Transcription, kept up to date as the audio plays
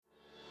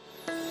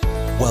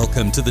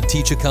Welcome to the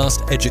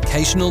TeacherCast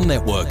Educational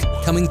Network,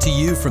 coming to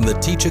you from the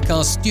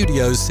TeacherCast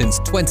studios since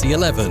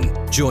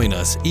 2011. Join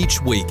us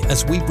each week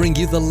as we bring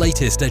you the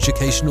latest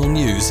educational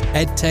news,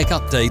 EdTech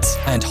updates,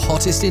 and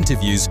hottest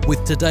interviews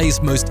with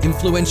today's most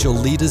influential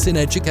leaders in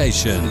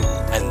education.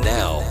 And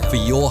now, for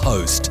your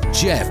host,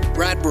 Jeff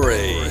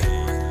Bradbury.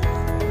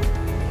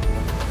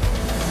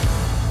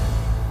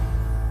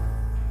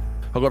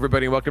 Hello,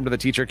 everybody, and welcome to the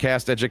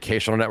TeacherCast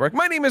Educational Network.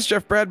 My name is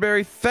Jeff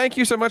Bradbury. Thank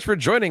you so much for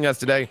joining us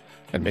today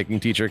and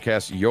making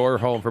TeacherCast your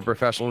home for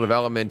professional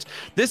development.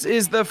 This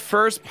is the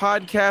first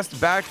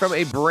podcast back from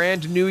a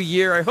brand new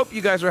year. I hope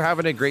you guys are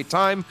having a great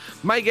time.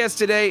 My guest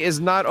today is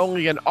not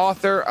only an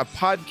author, a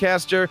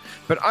podcaster,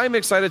 but I'm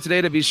excited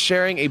today to be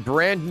sharing a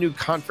brand new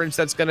conference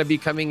that's going to be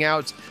coming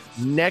out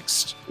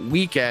next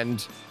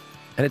weekend,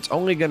 and it's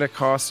only going to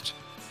cost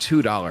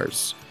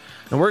 $2.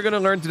 And we're going to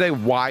learn today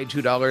why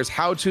 $2,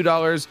 how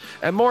 $2,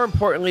 and more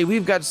importantly,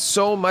 we've got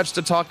so much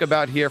to talk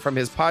about here from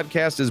his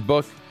podcast, his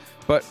book.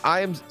 But I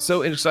am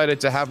so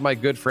excited to have my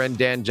good friend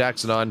Dan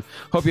Jackson on.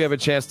 Hope you have a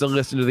chance to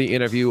listen to the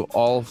interview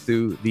all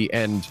through the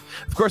end.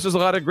 Of course, there's a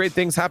lot of great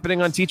things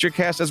happening on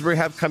TeacherCast as we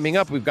have coming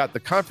up. We've got the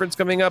conference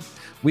coming up.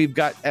 We've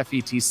got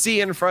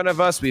FETC in front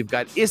of us. We've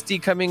got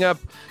ISTE coming up.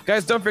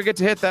 Guys, don't forget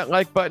to hit that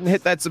like button,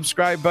 hit that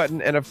subscribe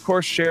button, and of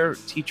course, share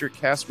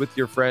TeacherCast with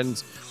your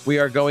friends. We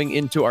are going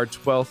into our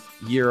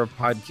 12th year of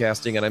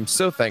podcasting, and I'm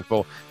so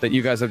thankful that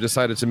you guys have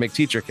decided to make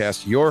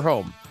TeacherCast your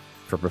home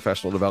for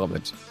professional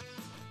development.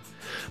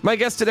 My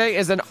guest today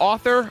is an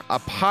author, a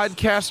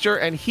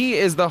podcaster, and he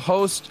is the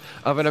host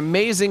of an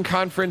amazing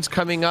conference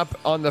coming up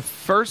on the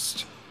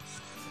 1st.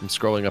 I'm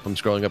scrolling up.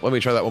 Let me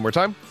try that one more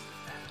time.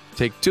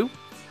 Take two.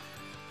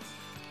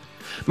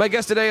 My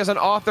guest today is an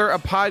author, a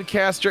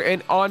podcaster,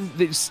 and on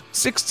the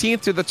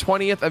 16th to the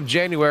 20th of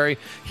January,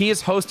 he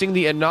is hosting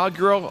the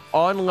inaugural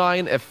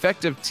online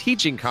effective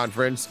teaching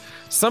conference,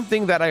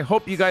 something that I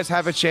hope you guys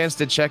have a chance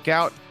to check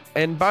out.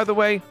 And by the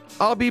way,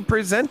 I'll be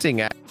presenting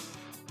at.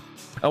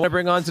 I want to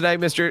bring on today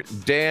Mr.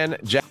 Dan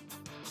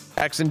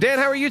Jackson. Dan,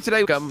 how are you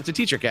today? Welcome to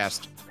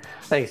TeacherCast.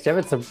 Thanks, Jeff.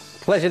 It's a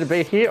pleasure to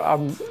be here.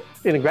 I'm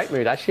in a great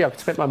mood, actually. I've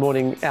spent my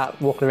morning out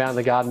walking around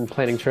the garden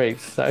planting trees,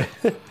 so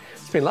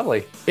it's been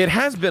lovely. It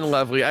has been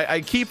lovely.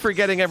 I keep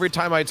forgetting every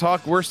time I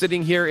talk. We're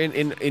sitting here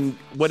in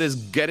what is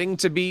getting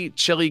to be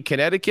chilly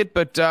Connecticut,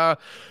 but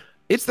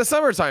it's the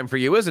summertime for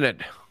you, isn't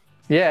it?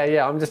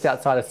 Yeah. I'm just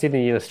outside of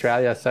Sydney in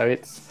Australia, so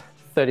it's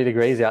 30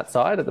 degrees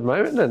outside at the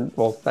moment, and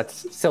well,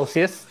 that's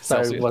Celsius. So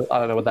I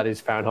don't know what that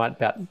is Fahrenheit,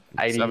 about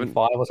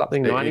 85 or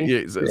something, 90.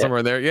 Yeah,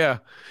 somewhere in there, yeah.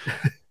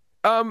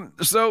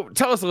 So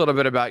tell us a little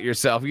bit about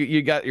yourself.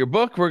 You got your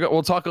book.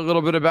 We'll talk a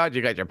little bit about.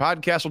 You got your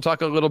podcast. We'll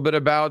talk a little bit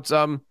about.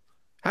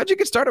 How'd you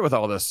get started with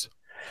all this?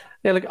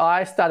 Yeah, look,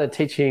 I started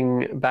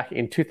teaching back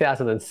in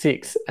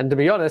 2006, and to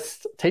be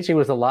honest, teaching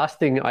was the last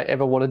thing I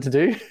ever wanted to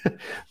do.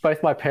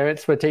 Both my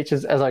parents were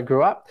teachers as I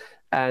grew up,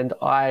 and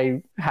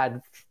I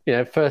had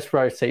first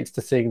row seats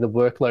to seeing the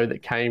workload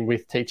that came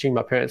with teaching.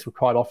 My parents were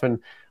quite often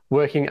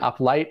working up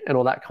late and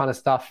all that kind of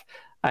stuff.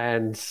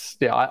 And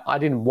I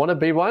didn't want to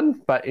be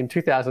one, but in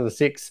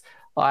 2006,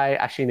 I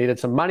actually needed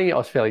some money. I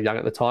was fairly young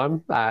at the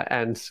time,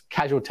 and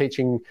casual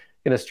teaching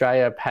in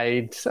Australia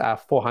paid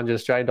 400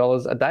 Australian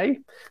dollars a day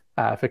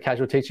for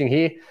casual teaching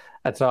here.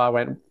 And so I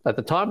went, at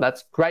the time,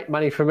 that's great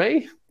money for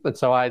me. And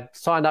so I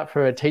signed up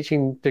for a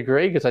teaching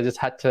degree because I just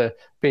had to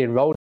be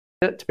enrolled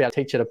in it to be able to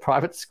teach at a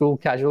private school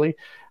casually.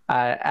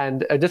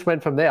 And it just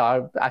went from there.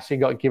 I actually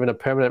got given a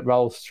permanent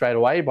role straight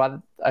away by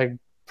a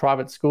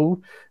private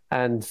school,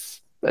 and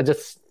it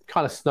just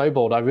kind of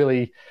snowballed. I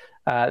really,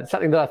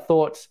 something that I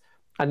thought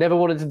I never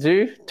wanted to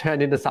do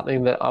turned into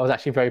something that I was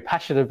actually very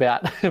passionate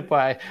about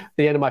by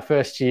the end of my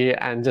first year.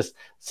 And just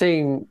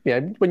seeing,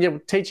 when you're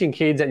teaching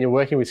kids and you're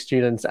working with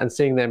students and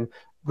seeing them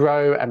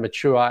grow and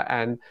mature,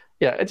 and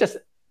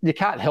you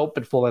can't help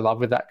but fall in love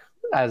with that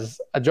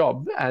as a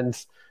job. And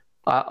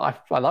I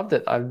loved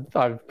it.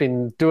 I've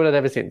been doing it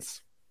ever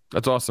since.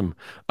 That's awesome.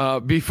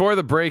 Before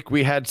the break,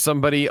 we had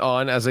somebody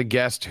on as a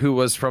guest who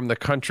was from the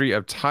country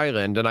of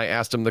Thailand, and I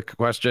asked him the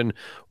question,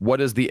 what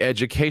does the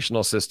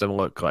educational system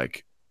look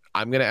like?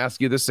 I'm going to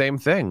ask you the same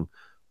thing.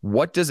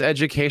 What does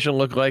education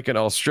look like in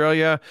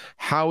Australia?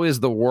 How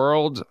is the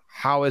world?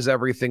 How is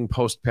everything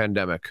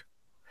post-pandemic?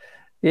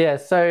 Yeah,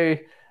 so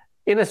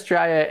in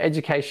Australia,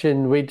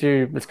 education,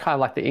 it's kind of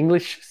like the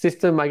English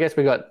system. I guess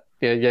we got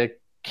your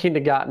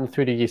kindergarten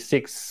through to year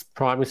 6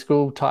 primary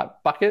school type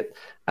bucket,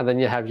 and then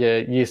you have your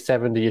year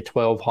 7 to year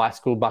 12 high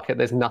school bucket.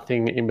 There's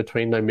nothing in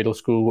between, no middle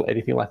school,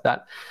 anything like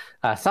that.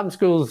 Some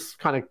schools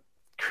kind of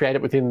create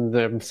it within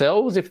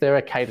themselves if they're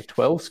a K to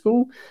 12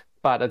 school,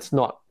 but it's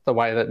not the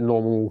way that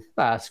normal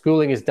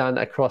schooling is done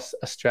across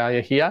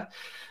Australia here.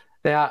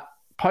 Now,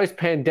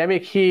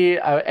 post-pandemic here,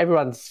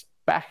 everyone's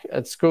back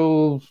at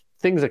school.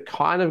 Things are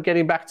kind of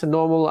getting back to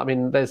normal. I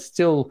mean, there's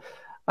still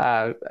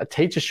a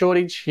teacher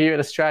shortage here in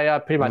Australia.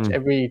 Pretty much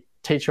every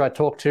teacher I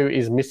talk to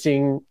is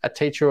missing a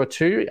teacher or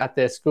two at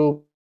their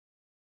school,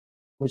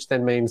 which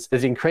then means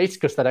there's increase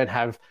because they don't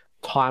have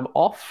time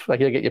off. Like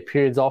you get your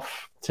periods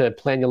off to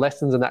plan your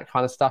lessons and that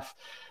kind of stuff.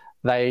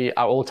 They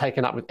are all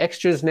taken up with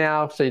extras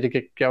now, so you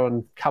go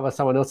and cover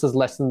someone else's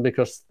lesson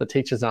because the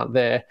teachers aren't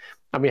there.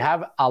 And we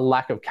have a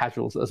lack of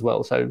casuals as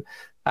well. So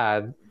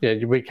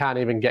we can't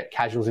even get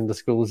casuals into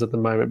schools at the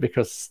moment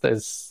because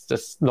there's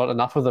just not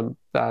enough of them.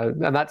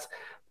 And that's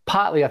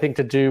partly, I think,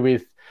 to do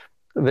with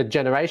the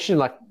generation.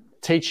 Like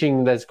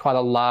teaching, there's quite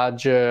a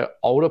larger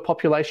older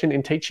population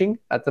in teaching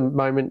at the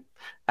moment.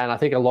 And I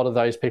think a lot of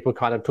those people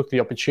kind of took the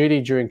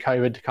opportunity during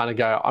COVID to kind of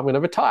go, I'm going to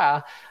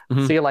retire,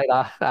 see you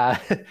later.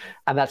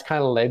 And that's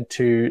kind of led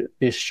to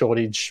this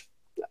shortage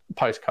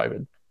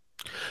post-COVID.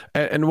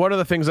 And one of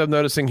the things I'm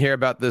noticing here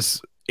about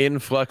this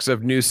influx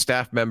of new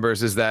staff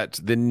members is that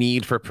the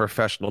need for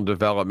professional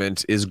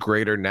development is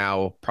greater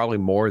now, probably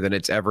more than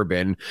it's ever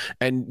been.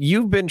 And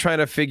you've been trying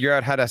to figure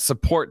out how to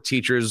support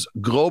teachers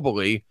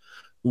globally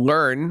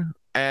learn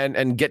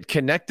and get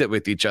connected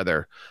with each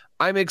other.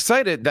 I'm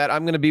excited that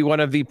I'm going to be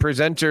one of the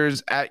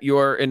presenters at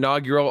your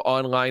inaugural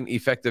online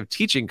effective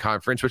teaching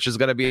conference, which is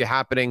going to be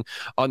happening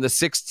on the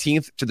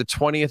 16th to the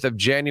 20th of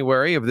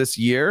January of this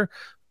year.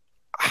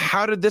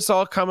 How did this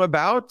all come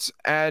about,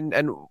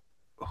 and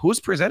who's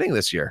presenting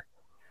this year?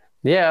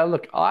 Yeah,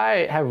 look,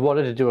 I have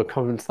wanted to do a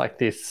conference like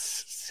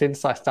this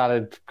since I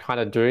started kind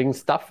of doing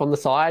stuff on the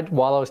side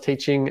while I was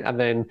teaching, and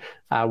then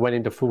went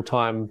into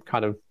full-time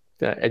kind of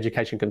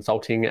education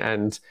consulting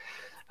and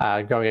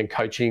going and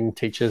coaching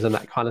teachers and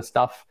that kind of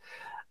stuff.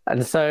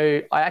 And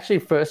so I actually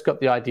first got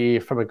the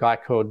idea from a guy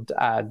called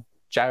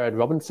Jared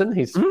Robinson.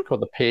 He's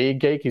called the PE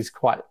Geek. He's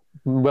quite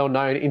well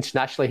known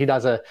internationally. He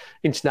does a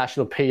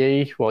international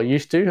PE, well,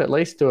 used to at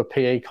least do a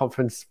PE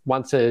conference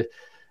for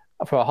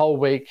a whole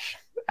week,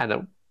 and it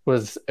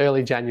was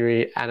early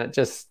January, and it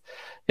just,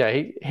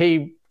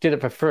 he did it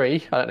for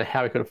free. I don't know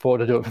how he could afford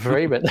to do it for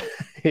free, but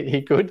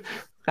he could.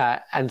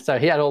 And so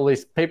he had all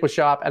these people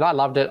show up, and I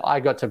loved it. I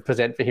got to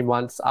present for him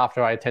once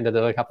after I attended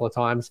it a couple of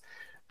times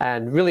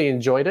and really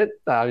enjoyed it.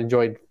 I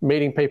enjoyed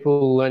meeting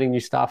people, learning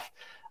new stuff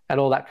and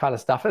all that kind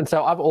of stuff. And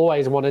so I've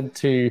always wanted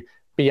to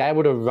be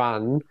able to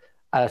run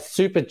a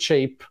super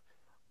cheap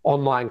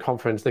online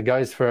conference that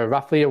goes for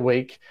roughly a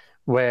week,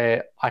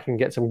 where I can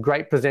get some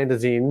great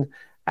presenters in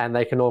and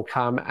they can all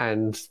come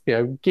and,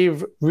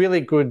 give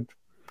really good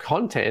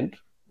content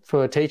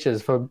for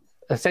teachers for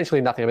essentially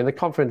nothing. I mean, the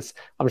conference,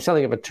 I'm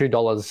selling it for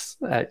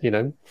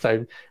 $2,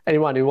 so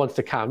anyone who wants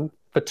to come,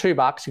 for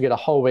 $2, you get a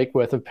whole week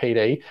worth of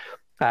PD,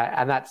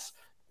 and that's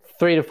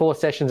 3 to 4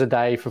 sessions a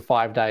day for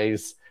 5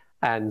 days.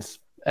 And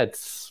I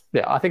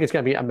think it's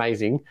going to be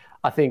amazing.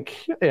 I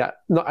think,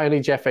 not only,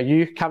 Jeff, are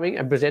you coming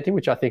and presenting,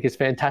 which I think is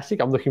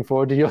fantastic. I'm looking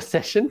forward to your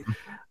session,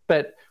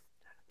 but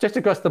just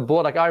across the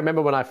board, like I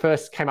remember when I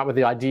first came up with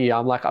the idea,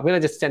 I'm like, I'm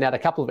going to just send out a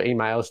couple of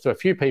emails to a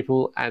few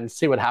people and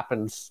see what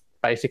happens,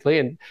 basically.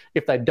 And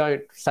if they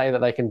don't say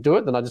that they can do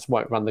it, then I just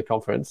won't run the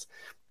conference.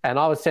 And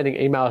I was sending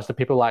emails to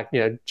people like,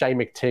 Jay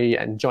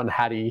McT and John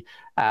Hattie,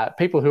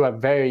 people who are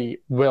very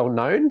well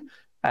known,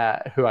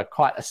 who are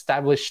quite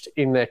established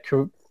in their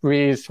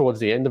careers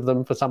towards the end of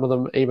them, for some of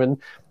them even.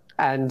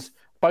 And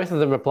both of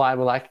them replied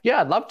and were like,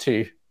 yeah, I'd love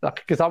to.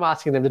 Because I'm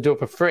asking them to do it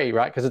for free,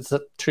 right? Because it's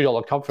a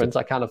 $2 conference.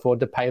 I can't afford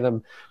to pay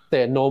them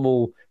their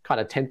normal kind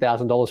of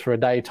 $10,000 for a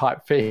day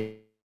type fees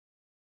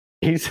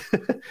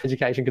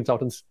education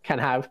consultants can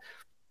have.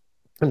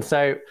 And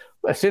so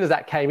as soon as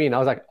that came in, I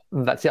was like,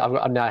 that's it.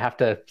 I now have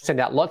to send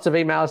out lots of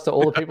emails to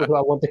all the people who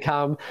I want to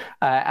come.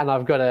 And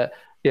I've got to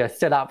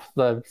set up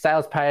the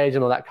sales page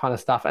and all that kind of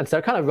stuff. And so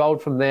it kind of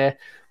rolled from there.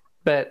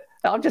 But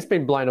I've just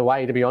been blown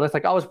away, to be honest.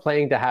 Like I was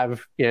planning to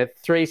have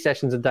 3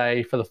 sessions a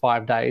day for the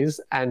 5 days.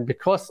 And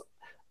because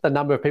the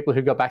number of people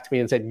who got back to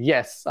me and said,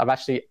 yes, I've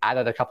actually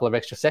added a couple of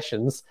extra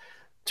sessions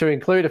to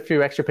include a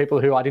few extra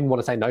people who I didn't want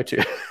to say no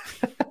to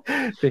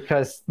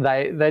because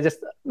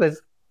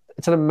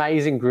it's an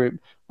amazing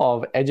group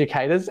of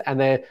educators, and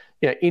they're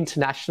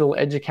international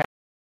educators.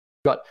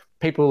 We've got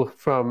people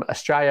from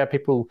Australia,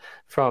 people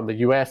from the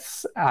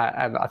US,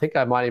 and I think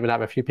I might even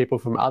have a few people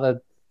from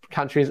other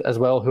countries as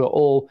well, who are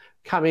all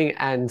coming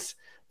and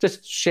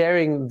just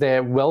sharing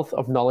their wealth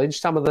of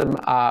knowledge. Some of them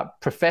are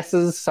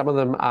professors, some of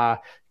them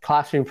are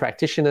classroom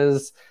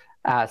practitioners,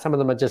 some of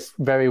them are just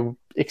very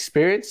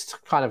experienced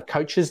kind of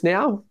coaches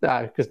now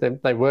because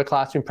they were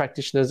classroom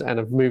practitioners and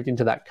have moved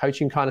into that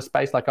coaching kind of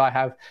space like I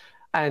have.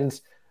 And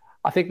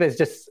I think it's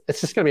just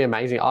going to be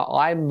amazing.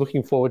 I'm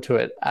looking forward to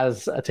it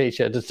as a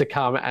teacher, just to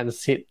come and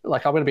sit.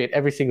 Like I'm going to be at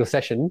every single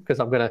session because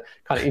I'm going to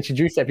kind of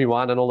introduce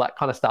everyone and all that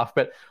kind of stuff.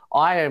 But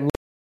I am looking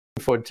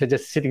forward to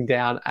just sitting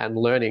down and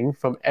learning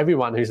from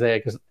everyone who's there,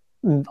 because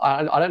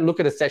I don't look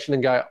at a session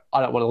and go,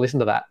 I don't want to listen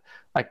to that.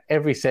 Like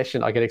every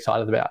session I get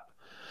excited about.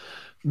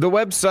 The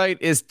website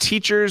is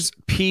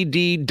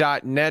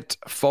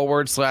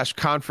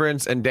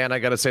teacherspd.net/conference. And Dan, I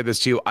got to say this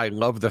to you. I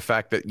love the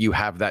fact that you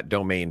have that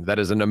domain. That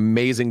is an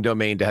amazing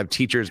domain to have,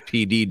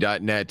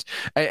 teacherspd.net.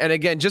 And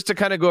again, just to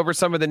kind of go over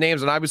some of the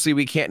names, and obviously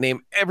we can't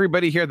name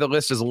everybody here. The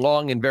list is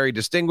long and very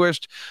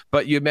distinguished,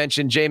 but you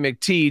mentioned Jay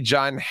McT,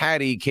 John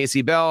Hattie,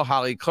 Casey Bell,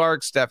 Holly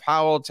Clark, Steph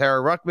Howell, Tara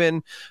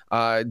Ruckman,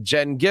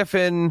 Jen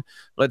Giffen.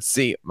 Let's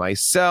see,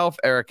 myself,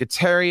 Erica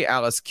Terry,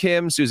 Alice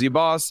Kim, Susie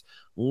Boss,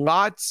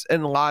 lots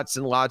and lots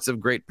and lots of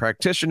great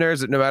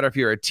practitioners, no matter if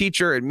you're a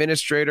teacher,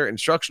 administrator,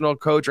 instructional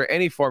coach, or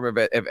any form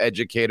of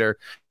educator.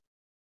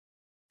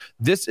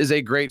 This is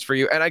a great for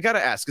you. And I got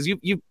to ask, because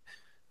you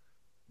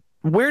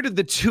where did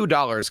the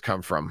 $2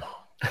 come from?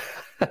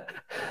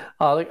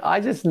 Look, I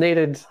just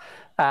needed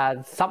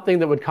something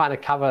that would kind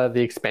of cover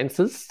the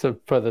expenses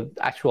for the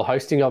actual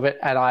hosting of it.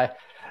 And I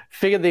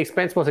figured the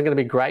expense wasn't going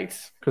to be great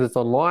because it's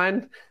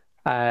online.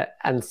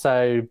 And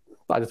so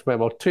I just went,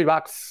 well,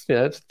 $2,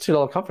 it's a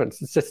 $2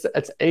 conference.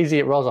 It's easy.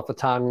 It rolls off the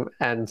tongue.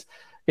 And,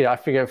 I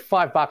figure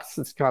 $5,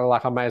 it's kind of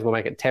like I may as well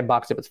make it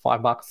 $10 if it's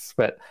 $5.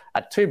 But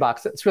at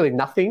 $2, it's really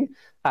nothing.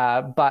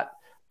 But,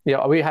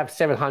 we have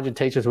 700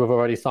 teachers who have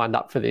already signed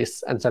up for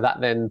this. And so that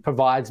then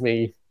provides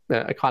me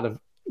a kind of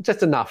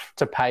just enough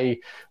to pay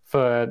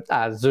for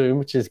Zoom,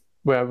 which is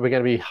where we're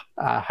going to be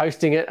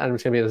hosting it, and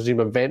it's going to be a Zoom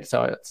event.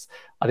 So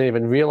I didn't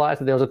even realize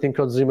that there was a thing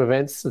called Zoom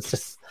events. It's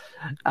just,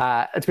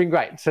 it's been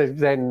great to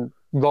then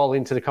roll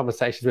into the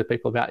conversations with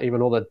people about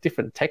even all the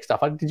different tech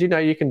stuff. Did you know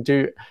you can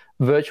do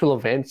virtual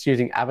events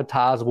using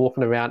avatars,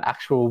 walking around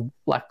actual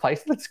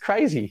places? That's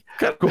crazy.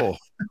 Cool.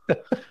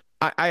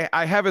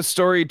 I have a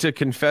story to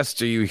confess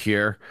to you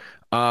here.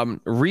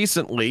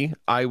 Recently,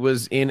 I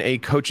was in a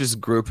coaches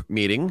group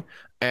meeting,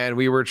 and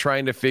we were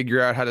trying to figure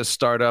out how to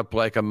start up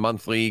like a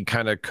monthly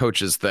kind of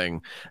coaches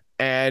thing.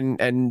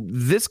 And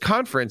this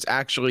conference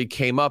actually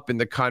came up in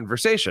the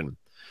conversation.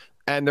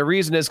 And the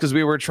reason is because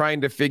we were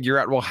trying to figure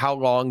out, well, how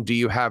long do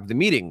you have the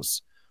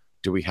meetings?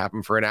 Do we have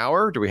them for an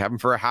hour? Do we have them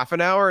for a half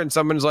an hour? And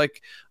someone's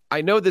like,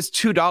 I know this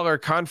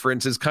 $2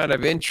 conference is kind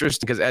of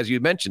interesting because, as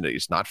you mentioned,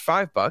 it's not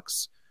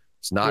 $5.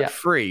 It's not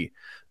free.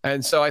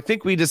 And so I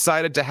think we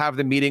decided to have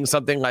the meeting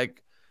something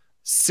like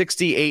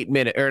 68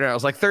 minutes, or no, it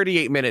was like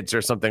 38 minutes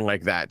or something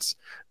like that.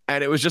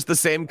 And it was just the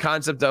same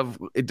concept of,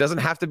 it doesn't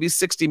have to be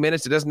 60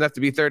 minutes. It doesn't have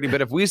to be 30.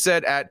 But if we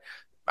said at,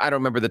 I don't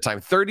remember the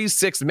time,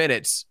 36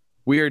 minutes,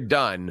 we are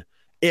done,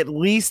 at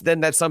least then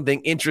that's something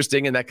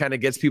interesting and that kind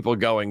of gets people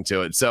going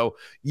to it. So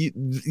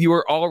you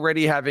are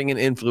already having an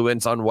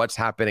influence on what's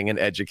happening in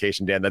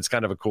education, Dan. That's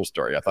kind of a cool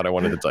story. I thought I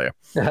wanted to tell you.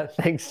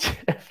 Thanks,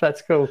 Jeff.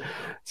 That's cool.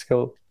 It's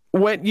cool.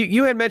 When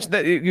you had mentioned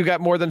that you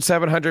got more than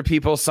 700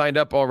 people signed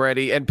up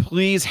already, and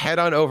please head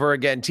on over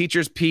again,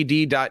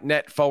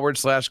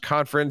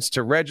 teacherspd.net/conference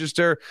to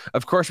register.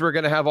 Of course, we're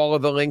going to have all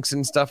of the links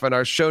and stuff in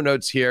our show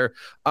notes here.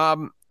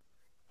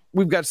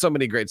 We've got so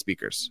many great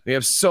speakers. We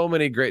have so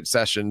many great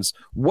sessions.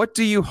 What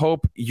do you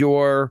hope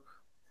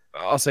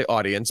I'll say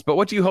audience, but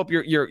what do you hope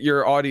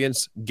your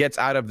audience gets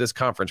out of this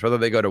conference, whether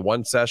they go to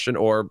one session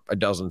or a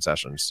dozen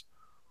sessions?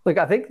 Look,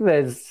 I think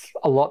there's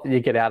a lot that you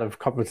get out of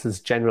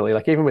conferences generally,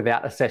 like even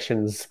without the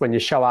sessions, when you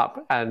show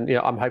up, and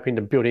I'm hoping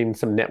to build in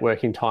some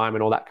networking time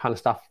and all that kind of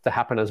stuff to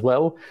happen as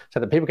well, so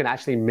that people can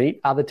actually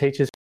meet other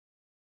teachers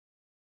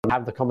and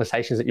have the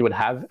conversations that you would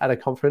have at a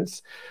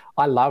conference.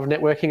 I love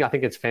networking. I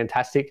think it's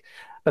fantastic.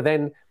 But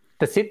then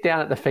to sit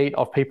down at the feet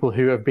of people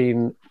who have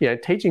been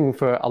teaching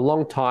for a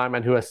long time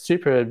and who are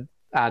super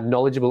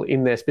knowledgeable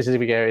in their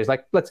specific areas.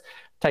 Like, let's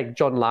take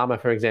John Lama,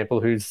 for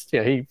example, who's,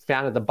 he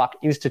founded the Buck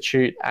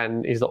Institute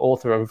and is the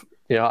author of,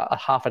 a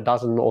half a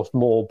dozen or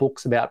more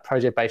books about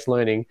project-based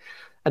learning.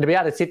 And to be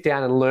able to sit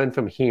down and learn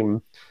from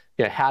him,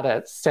 how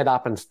to set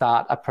up and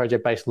start a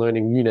project-based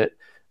learning unit,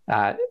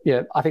 I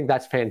think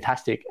that's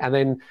fantastic. And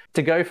then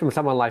to go from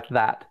someone like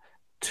that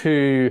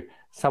to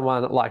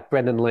someone like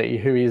Brendan Lee,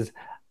 who is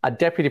a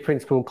deputy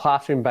principal,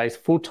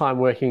 classroom-based, full-time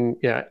working,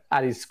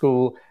 at his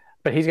school,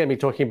 but he's going to be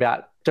talking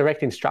about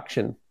direct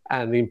instruction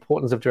and the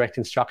importance of direct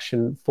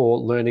instruction for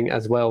learning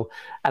as well.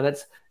 And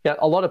it's,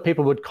 a lot of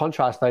people would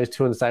contrast those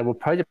two and say, well,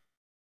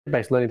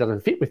 project-based learning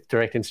doesn't fit with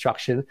direct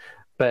instruction.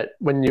 But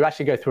when you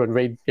actually go through and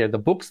read the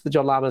books that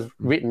John Lama's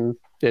written,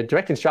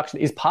 direct instruction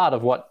is part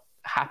of what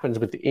happens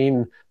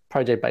within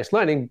project-based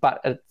learning,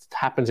 but it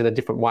happens in a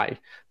different way,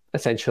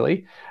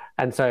 essentially.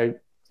 And so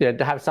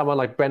to have someone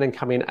like Brendan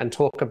come in and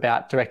talk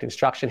about direct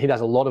instruction, he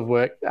does a lot of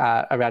work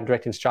around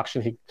direct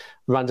instruction. He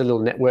runs a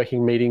little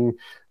networking meeting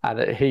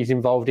that he's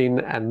involved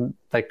in, and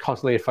they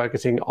constantly are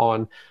focusing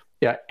on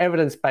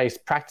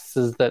evidence-based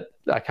practices that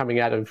are coming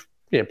out of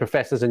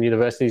professors and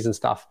universities and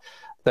stuff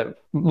that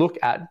look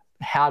at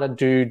how to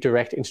do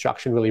direct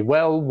instruction really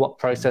well, what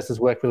processes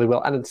work really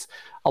well. And it's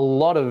a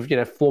lot of,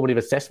 formative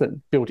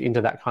assessment built into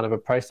that kind of a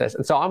process.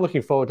 And so I'm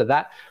looking forward to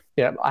that.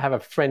 I have a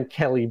friend,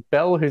 Kelly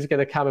Bell, who's going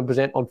to come and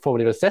present on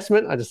formative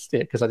assessment.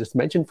 Because I just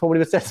mentioned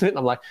formative assessment.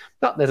 I'm like,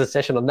 there's a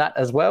session on that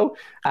as well.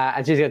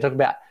 And she's going to talk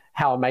about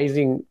how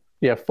amazing,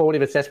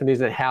 formative assessment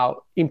is and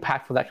how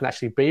impactful that can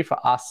actually be for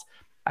us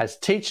as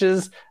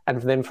teachers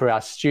and then for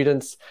our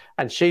students.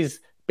 And she's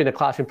been a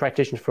classroom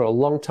practitioner for a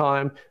long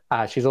time.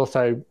 She's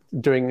also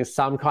doing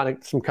some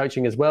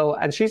coaching as well.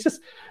 And she's just,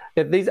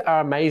 these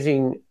are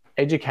amazing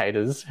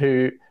educators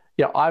who,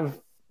 I've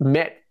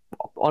met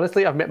most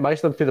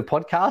of them through the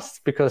podcasts,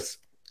 because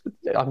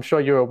I'm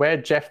sure you're aware,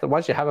 Jeff, that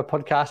once you have a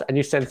podcast and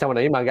you send someone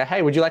an email and go,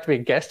 hey, would you like to be a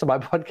guest on my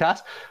podcast?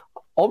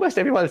 Almost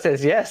everyone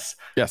says yes.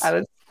 Yes.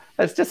 And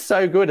it's just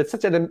so good. It's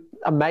such an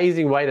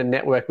amazing way to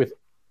network with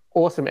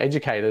awesome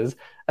educators.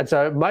 And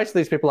so most of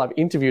these people I've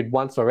interviewed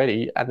once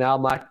already, and now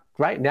I'm like,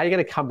 great, now you're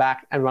going to come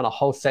back and run a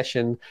whole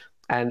session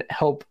and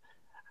help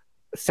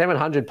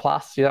 700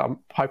 plus. I'm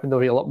hoping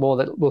there'll be a lot more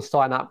that will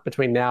sign up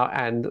between now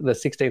and the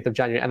 16th of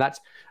January. And that's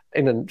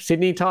in the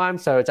Sydney time.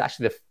 So it's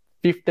actually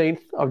the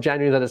 15th of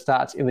January that it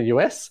starts in the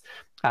US,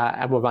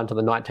 and we'll run to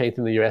the 19th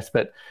in the US.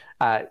 But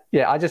I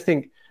just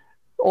think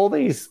all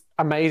these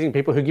amazing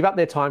people who give up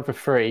their time for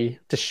free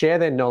to share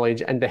their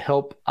knowledge and to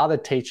help other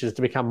teachers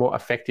to become more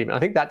effective. And I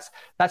think that's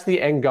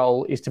the end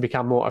goal, is to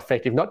become more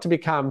effective, not to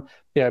become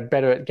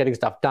better at getting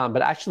stuff done,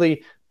 but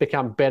actually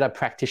become better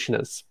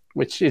practitioners,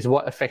 which is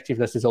what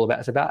effectiveness is all about.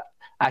 It's about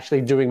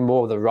actually doing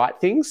more of the right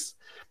things.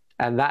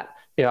 And that,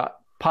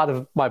 part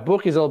of my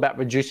book is all about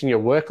reducing your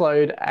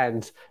workload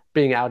and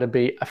being able to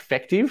be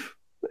effective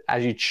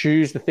as you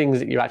choose the things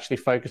that you actually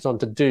focus on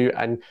to do,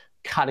 and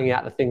cutting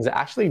out the things that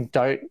actually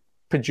don't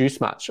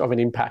produce much of an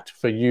impact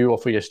for you or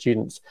for your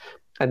students.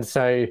 And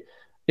so,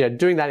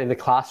 doing that in the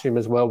classroom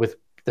as well, with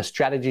the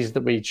strategies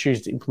that we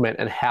choose to implement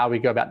and how we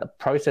go about the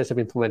process of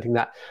implementing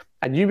that.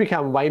 And you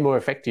become way more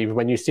effective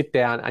when you sit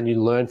down and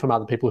you learn from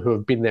other people who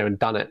have been there and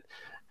done it.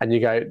 And you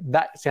go,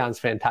 that sounds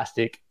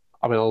fantastic.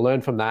 I'm going to learn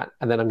from that,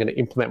 and then I'm going to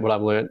implement what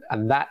I've learned.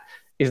 And that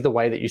is the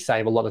way that you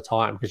save a lot of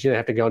time, because you don't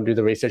have to go and do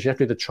the research. You have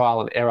to do the trial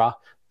and error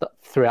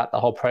throughout the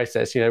whole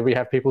process. We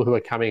have people who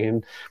are coming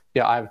in.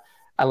 I have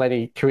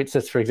Eleni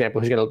Karitsis, for example,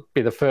 who's going to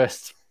be the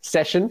first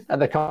session at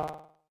the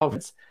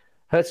conference.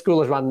 Her school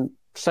has run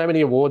so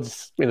many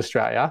awards in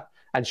Australia,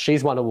 and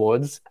she's won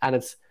awards,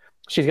 and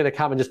she's going to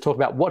come and just talk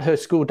about what her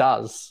school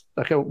does,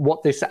 like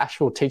what this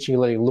actual teaching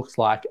and learning looks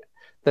like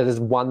that has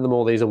won them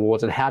all these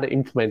awards, and how to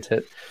implement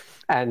it.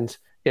 And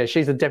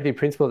she's the deputy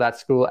principal of that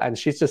school, and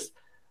she's just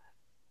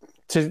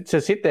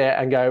to sit there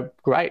and go,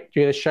 great,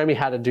 you're going to show me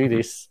how to do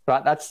this,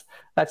 right? That's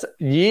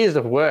years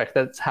of work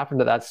that's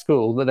happened at that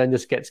school that then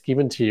just gets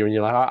given to you, and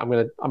you're like, all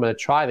right, I'm going to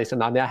try this,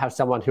 and I now have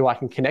someone who I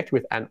can connect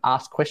with and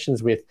ask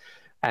questions with,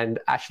 and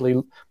actually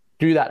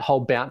do that whole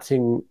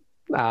bouncing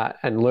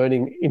and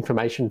learning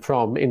information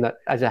from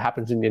as it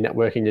happens in your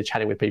networking, you're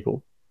chatting with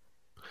people.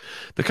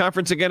 The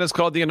conference again is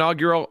called the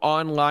Inaugural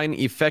Online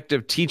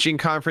Effective Teaching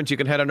Conference. You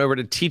can head on over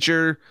to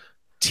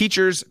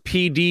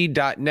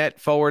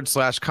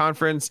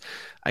teacherspd.net/conference.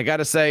 I got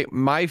to say,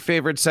 my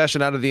favorite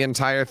session out of the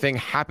entire thing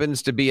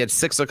happens to be at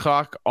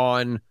 6:00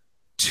 on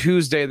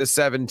Tuesday, the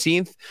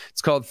 17th.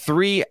 It's called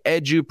 3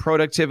 Edu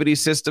Productivity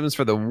Systems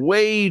for the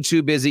way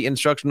too busy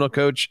instructional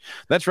coach.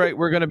 That's right.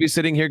 We're going to be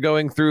sitting here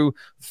going through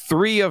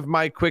 3 of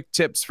my quick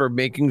tips for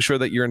making sure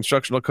that your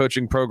instructional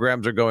coaching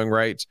programs are going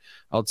right.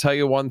 I'll tell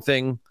you one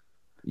thing.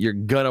 You're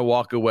going to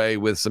walk away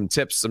with some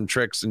tips, some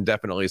tricks, and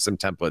definitely some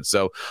templates.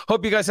 So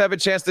hope you guys have a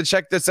chance to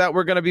check this out.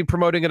 We're going to be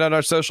promoting it on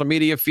our social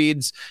media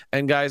feeds.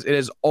 And guys, it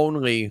is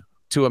only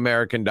 $2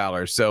 American.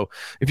 So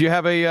if you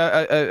have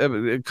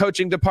a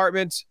coaching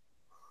department,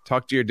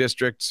 talk to your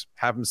district,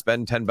 have them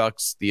spend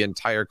 $10. The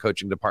entire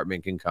coaching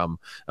department can come,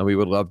 and we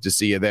would love to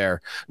see you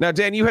there. Now,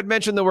 Dan, you had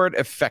mentioned the word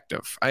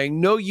effective. I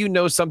know you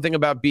know something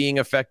about being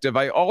effective.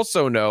 I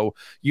also know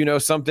you know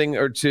something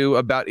or two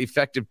about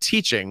effective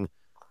teaching.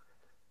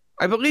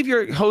 I believe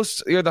you're the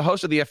host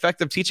of the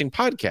Effective Teaching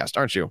podcast,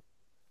 aren't you?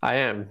 I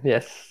am,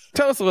 yes.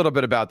 Tell us a little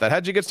bit about that.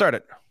 How'd you get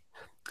started?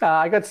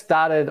 I got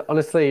started,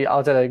 honestly, I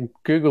was at a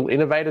Google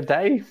Innovator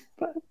Day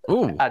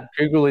at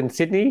Google in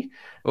Sydney.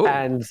 Ooh.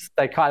 And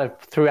they kind of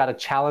threw out a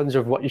challenge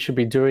of what you should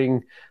be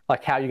doing,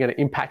 like how you're going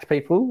to impact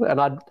people. And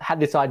I had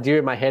this idea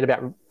in my head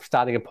about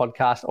starting a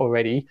podcast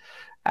already.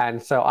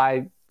 And so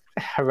I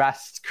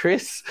harassed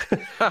Chris.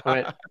 I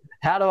went,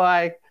 how do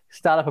I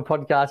start up a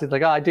podcast? He's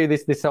like, I do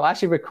this. So I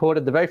actually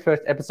recorded, the very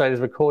first episode is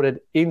recorded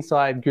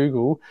inside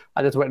Google.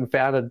 I just went and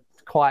found a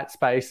quiet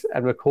space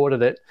and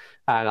recorded it.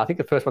 And I think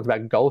the first one's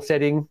about goal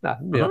setting. I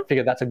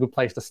figured that's a good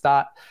place to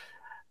start.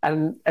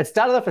 And it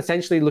started off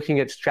essentially looking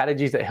at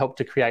strategies that help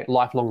to create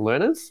lifelong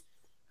learners,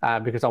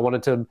 because I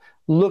wanted to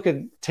look at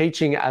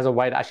teaching as a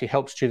way to actually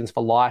help students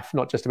for life,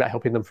 not just about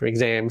helping them for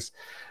exams.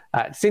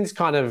 Since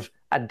kind of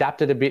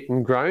adapted a bit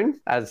and grown,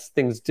 as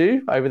things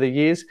do over the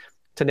years,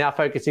 to now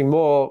focusing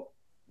more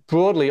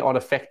broadly on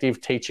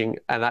effective teaching.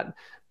 And that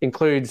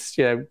includes,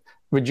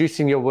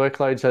 reducing your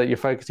workload so that you're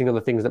focusing on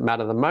the things that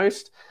matter the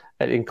most.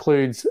 It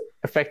includes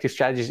effective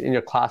strategies in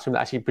your classroom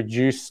that actually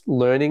produce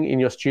learning in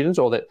your students,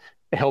 or that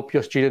help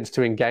your students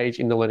to engage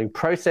in the learning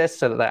process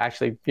so that they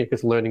actually,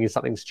 because learning is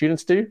something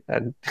students do,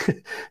 and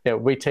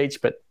we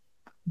teach, but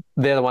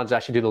they're the ones that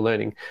actually do the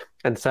learning.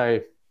 And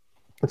so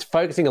it's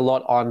focusing a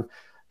lot on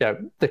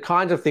the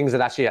kinds of things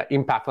that actually are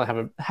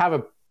impactful, have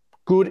a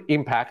good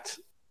impact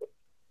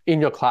in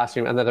your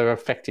classroom, and that are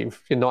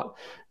effective. You're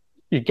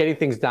getting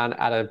things done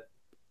at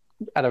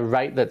a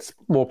rate that's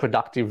more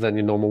productive than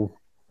your normal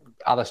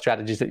other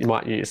strategies that you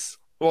might use.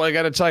 Well, I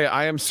got to tell you,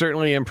 I am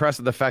certainly impressed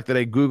with the fact that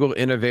a Google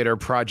Innovator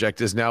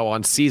project is now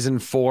on season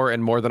 4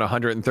 and more than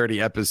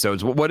 130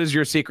 episodes. What is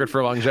your secret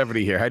for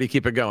longevity here? How do you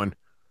keep it going?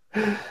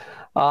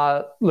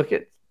 I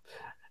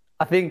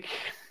think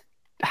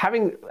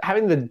having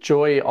the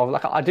joy of,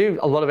 like, I do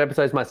a lot of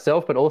episodes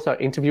myself, but also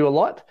interview a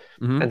lot.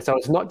 And so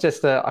it's not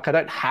just like, I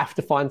don't have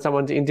to find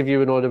someone to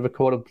interview in order to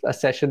record a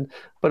session,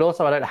 but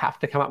also I don't have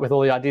to come up with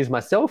all the ideas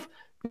myself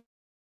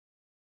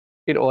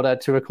in order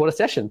to record a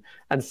session.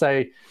 And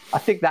so I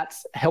think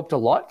that's helped a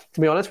lot,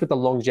 to be honest, with the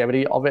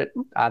longevity of it.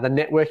 The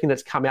networking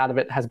that's come out of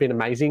it has been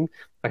amazing.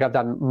 Like, I've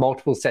done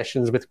multiple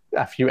sessions with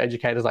a few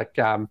educators, like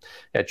Trevor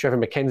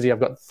McKenzie. I've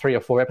got 3 or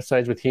 4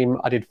 episodes with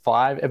him. I did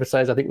 5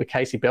 episodes, I think, with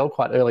Casey Bell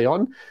quite early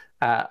on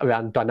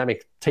around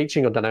dynamic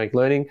teaching or dynamic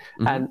learning.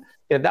 And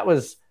that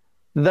was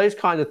those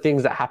kinds of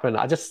things that happen.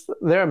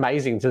 They're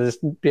amazing to just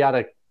be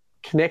able to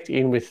connect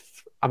in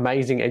with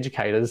amazing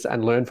educators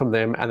and learn from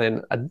them, and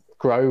then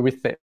grow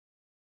with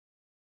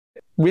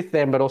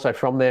them, but also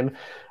from them.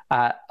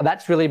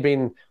 That's really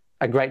been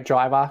a great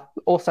driver.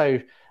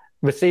 Also,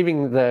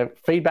 receiving the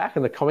feedback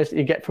and the comments that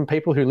you get from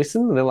people who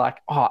listen, and they're like,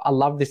 "Oh, I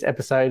love this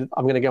episode.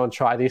 I'm going to go and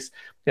try this."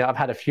 I've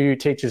had a few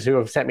teachers who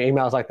have sent me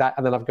emails like that,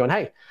 and then I've gone,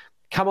 "Hey,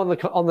 come on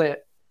the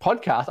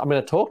podcast. I'm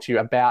going to talk to you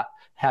about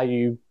how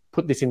you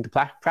put this into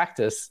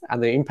practice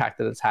and the impact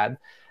that it's had."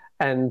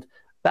 And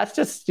that's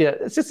just,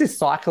 it's just this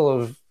cycle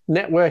of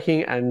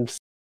networking and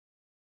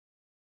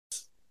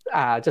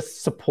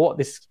just support,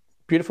 this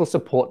beautiful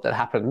support that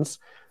happens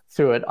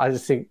through it. I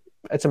just think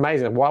it's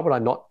amazing. Why would I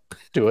not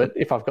do it?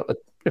 If I've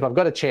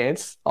got a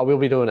chance, I will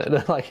be doing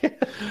it.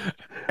 Like,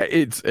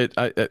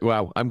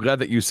 wow. I'm glad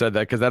that you said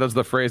that, because that is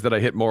the phrase that I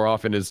hit more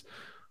often is,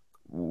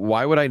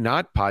 why would I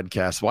not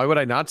podcast? Why would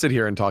I not sit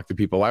here and talk to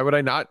people? Why would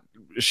I not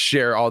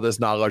share all this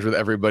knowledge with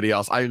everybody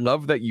else? I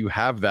love that you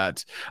have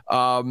that.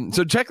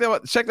 So check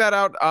that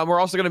out. We're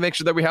also going to make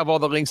sure that we have all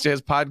the links to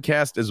his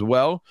podcast as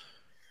well.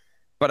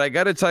 But I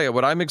got to tell you,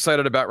 what I'm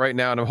excited about right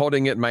now, and I'm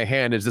holding it in my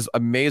hand, is this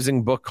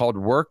amazing book called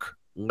Work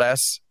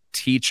Less,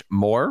 Teach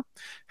More: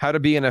 How to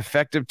Be an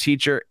Effective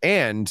Teacher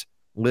and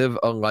Live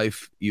a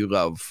Life You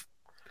Love.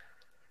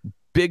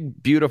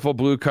 Big, beautiful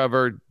blue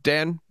cover.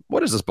 Dan,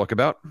 what is this book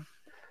about?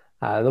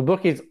 The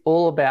book is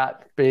all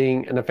about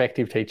being an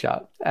effective teacher.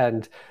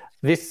 And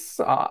this,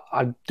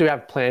 I do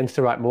have plans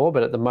to write more,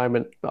 but at the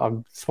moment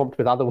I'm swamped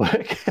with other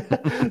work.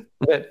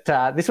 But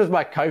this was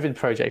my COVID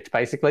project,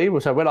 basically.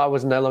 So when I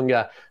was no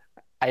longer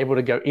able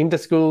to go into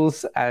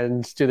schools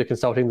and do the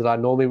consulting that I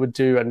normally would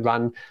do and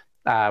run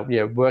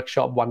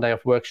workshop, one day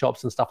off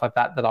workshops and stuff like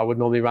that I would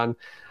normally run,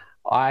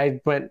 I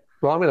went,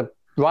 well, I'm going to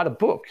write a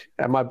book.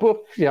 And my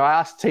book, I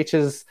asked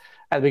teachers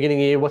at the beginning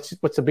of the year,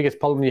 what's the biggest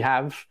problem you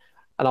have?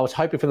 And I was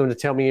hoping for them to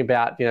tell me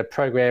about,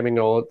 programming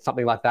or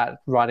something like that,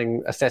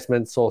 writing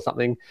assessments or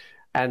something.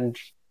 And,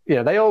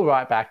 they all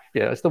write back,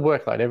 it's the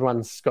workload.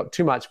 Everyone's got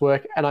too much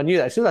work. And I knew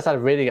that as soon as I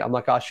started reading it, I'm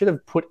like, I should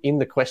have put in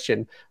the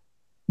question,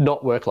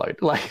 not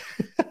workload. Like,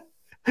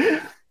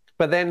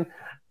 but then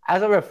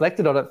as I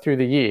reflected on it through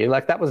the year,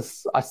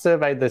 I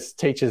surveyed this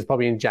teachers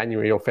probably in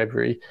January or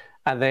February.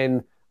 And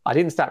then I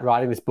didn't start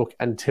writing this book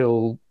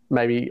until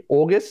maybe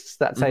August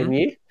that same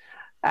year.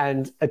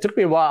 And it took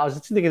me a while. I was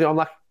just thinking, I'm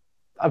like,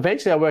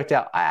 eventually I worked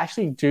out I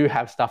actually do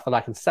have stuff that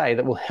I can say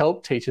that will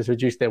help teachers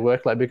reduce their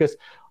workload, because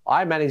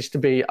I managed to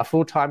be a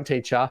full-time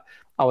teacher.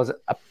 I was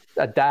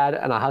a dad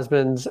and a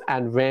husband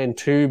and ran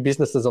 2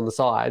 businesses on the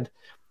side,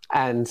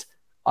 and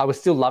I was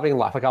still loving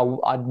life. Like, I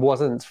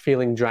wasn't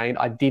feeling drained.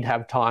 I did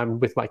have time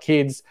with my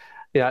kids.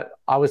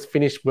 I was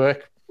finished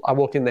work. I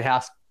walked in the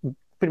house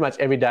pretty much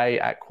every day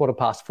at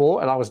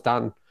 4:15, and I was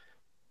done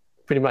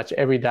pretty much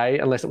every day,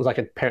 unless it was like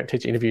a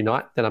parent-teacher interview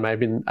night. Then I may have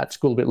been at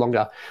school a bit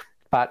longer.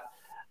 But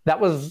that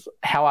was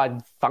how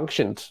I'd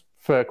functioned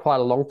for quite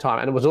a long time.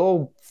 And it was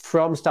all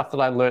from stuff that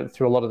I learned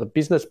through a lot of the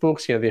business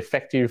books, the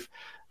effective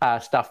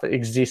stuff that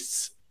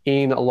exists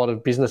in a lot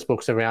of business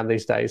books around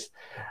these days.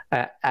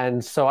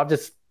 And so I've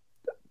just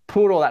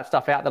pulled all that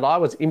stuff out that I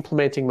was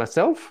implementing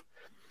myself.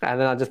 And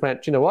then I just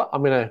went, you know what,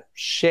 I'm going to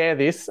share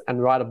this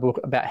and write a book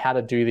about how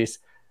to do this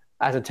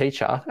as a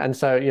teacher. And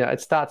so,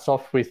 it starts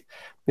off with,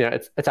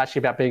 it's actually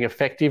about being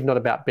effective, not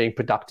about being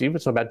productive.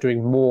 It's not about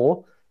doing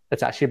more.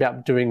 It's actually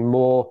about doing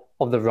more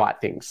of the right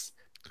things.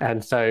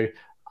 And so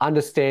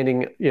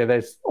understanding,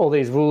 there's all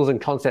these rules and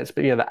concepts,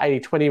 but, the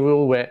 80-20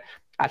 rule, where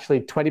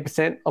actually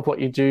 20% of what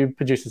you do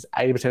produces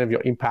 80% of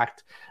your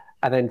impact.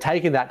 And then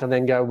taking that to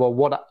then go,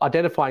 well,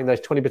 identifying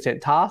those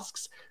 20%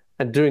 tasks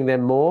and doing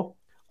them more.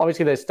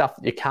 Obviously, there's stuff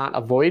that you can't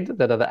avoid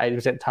that are the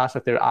 80% tasks.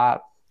 Like, there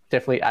are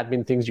definitely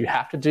admin things you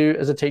have to do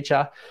as a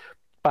teacher.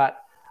 But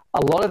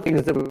a lot of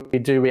things that we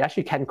do, we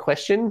actually can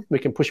question, we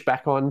can push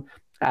back on.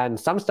 And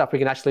some stuff we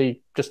can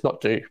actually just not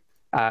do.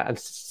 And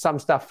some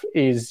stuff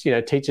is,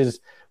 teachers,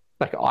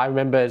 like, I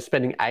remember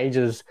spending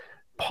ages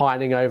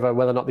pining over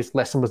whether or not this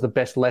lesson was the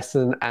best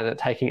lesson, and it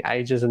taking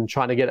ages and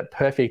trying to get it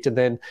perfect. And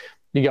then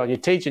you go and you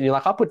teach it and you're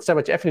like, I put so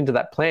much effort into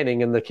that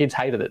planning and the kids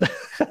hated it.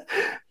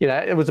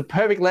 It was a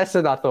perfect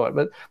lesson, I thought.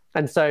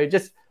 And so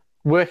just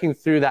working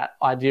through that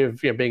idea of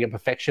being a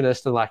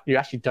perfectionist, and like, you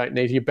actually don't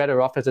need, you're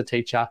better off as a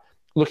teacher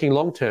looking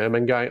long-term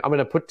and going, I'm going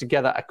to put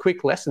together a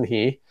quick lesson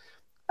here,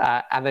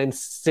 and then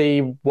see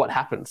what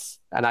happens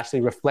and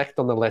actually reflect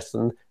on the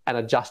lesson and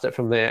adjust it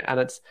from there.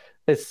 And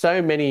there's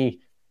so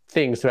many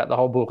things throughout the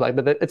whole book.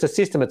 But it's a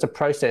system, it's a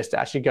process to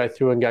actually go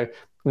through and go,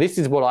 this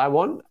is what I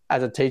want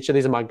as a teacher.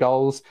 These are my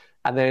goals.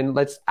 And then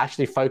let's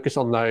actually focus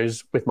on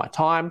those with my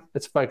time.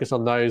 Let's focus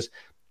on those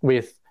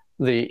with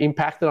the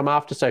impact that I'm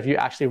after. So if you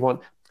actually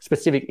want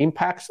specific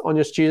impacts on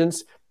your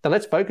students, then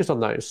let's focus on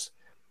those.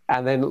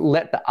 And then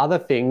let the other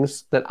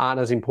things that aren't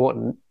as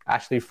important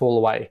actually fall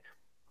away.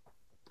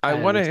 I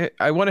want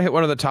to hit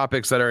one of the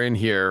topics that are in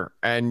here.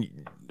 And,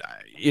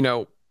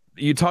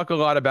 you talk a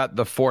lot about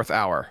the fourth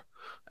hour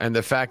and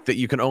the fact that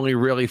you can only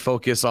really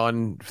focus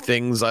on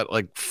things at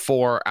like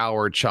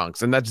 4-hour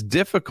chunks. And that's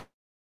difficult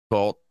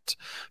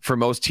for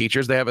most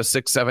teachers. They have a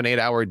 6, 7,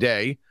 8-hour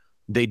day.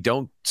 They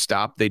don't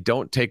stop. They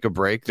don't take a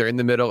break. They're in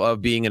the middle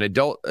of being an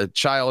adult, a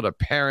child, a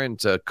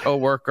parent, a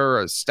coworker,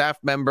 a staff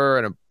member,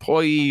 an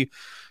employee.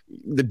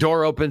 The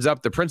door opens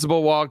up, the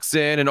principal walks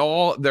in, and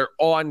they're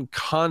on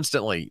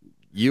constantly.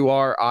 You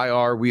are, I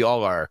are, we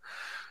all are.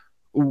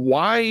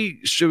 Why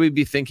should we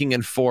be thinking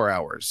in 4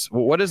 hours?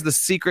 What is the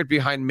secret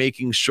behind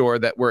making sure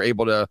that we're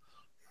able to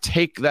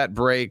take that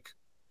break,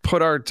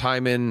 put our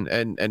time in,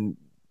 and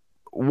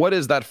what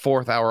is that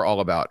fourth hour all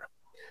about?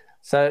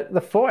 So the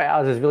 4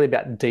 hours is really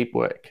about deep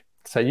work.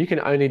 So you can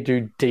only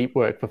do deep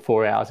work for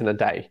 4 hours in a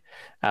day.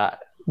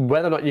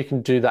 Whether or not you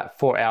can do that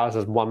 4 hours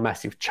as one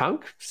massive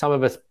chunk, some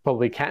of us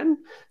probably can.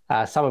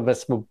 Some of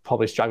us will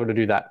probably struggle to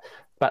do that.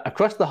 But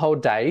across the whole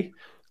day,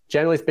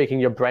 generally speaking,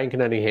 your brain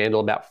can only handle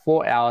about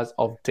 4 hours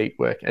of deep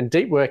work. And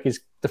deep work is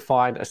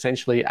defined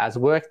essentially as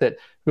work that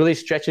really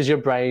stretches your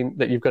brain,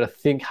 that you've got to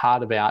think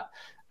hard about,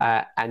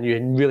 and you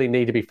really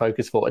need to be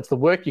focused for. It's the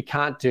work you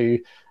can't do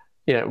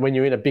when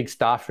you're in a big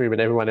staff room and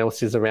everyone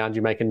else is around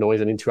you making noise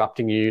and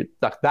interrupting you.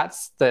 Like,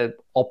 that's the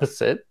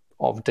opposite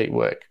of deep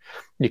work.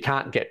 You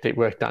can't get deep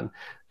work done.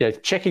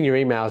 Checking your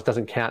emails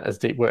doesn't count as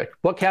deep work.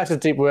 What counts as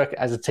deep work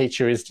as a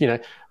teacher is,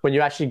 when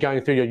you're actually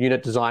going through your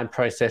unit design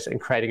process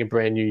and creating a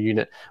brand new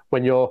unit,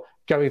 when you're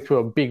going through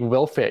a big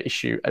welfare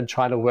issue and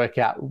trying to work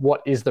out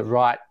what is the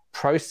right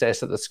process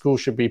that the school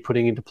should be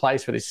putting into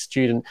place for this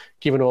student,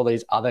 given all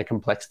these other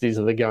complexities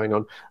that are going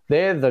on.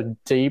 They're the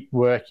deep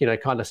work,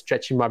 kind of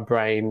stretching my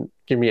brain,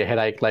 giving me a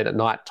headache late at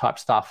night type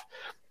stuff.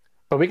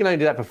 But we can only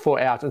do that for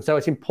 4 hours. And so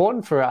it's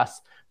important for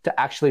us to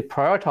actually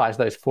prioritize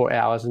those 4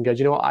 hours and go, do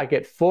you know what? I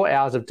get 4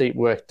 hours of deep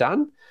work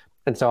done.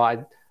 And so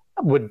in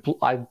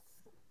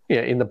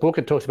the book,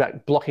 it talks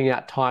about blocking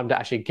out time to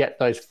actually get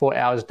those 4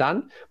 hours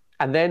done.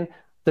 And then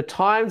the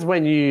times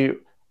when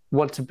you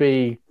want to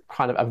be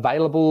kind of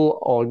available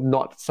or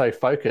not so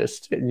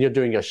focused, you're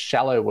doing your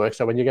shallow work.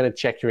 So when you're going to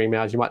check your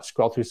emails, you might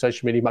scroll through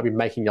social media, you might be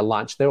making your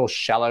lunch. They're all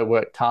shallow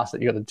work tasks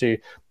that you got to do.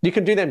 You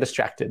can do them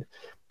distracted.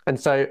 And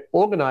so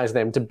organize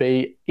them to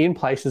be in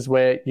places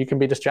where you can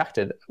be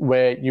distracted,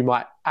 where you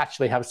might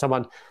actually have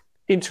someone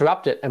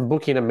interrupt it and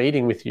book in a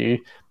meeting with you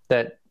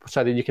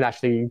so that you can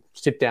actually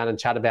sit down and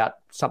chat about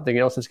something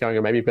else that's going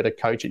on. Maybe you've got a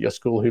coach at your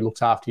school who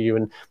looks after you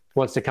and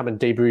wants to come and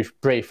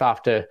debrief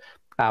after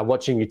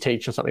watching you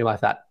teach or something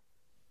like that.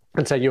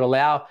 And so you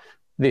allow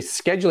this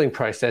scheduling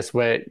process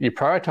where you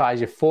prioritize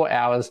your 4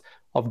 hours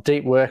of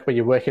deep work where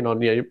you're working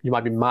on, you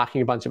might be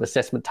marking a bunch of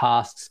assessment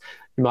tasks.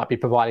 You might be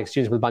providing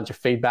students with a bunch of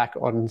feedback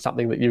on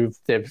something that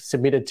they've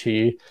submitted to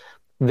you.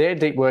 They're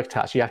deep work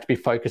tasks. You have to be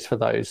focused for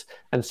those.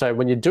 And so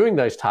when you're doing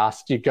those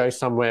tasks, you go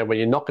somewhere where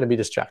you're not going to be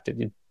distracted.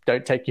 You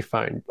don't take your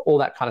phone, all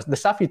that kind of the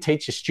stuff you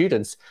teach your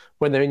students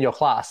when they're in your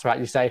class, right?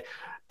 You say,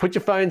 put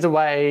your phones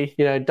away,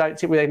 don't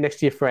sit next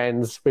to your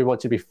friends. We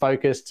want you to be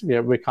focused.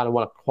 We kind of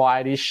want a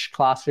quietish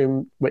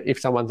classroom if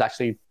someone's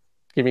actually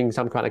giving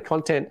some kind of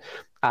content,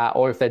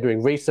 or if they're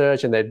doing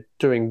research and they're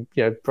doing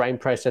brain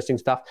processing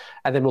stuff.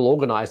 And then we'll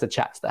organize the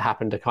chats that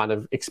happen to kind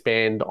of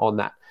expand on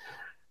that.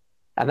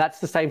 And that's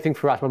the same thing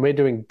for us. When we're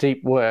doing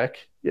deep work,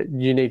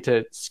 you need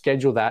to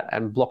schedule that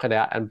and block it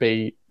out and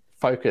be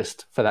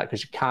focused for that,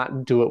 because you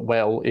can't do it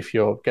well if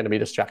you're going to be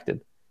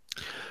distracted.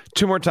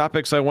 Two more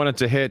topics I wanted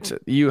to hit.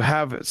 You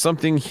have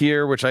something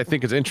here which I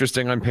think is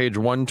interesting on page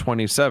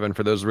 127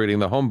 for those reading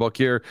the home book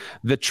here,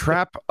 the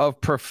trap of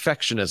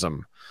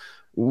perfectionism.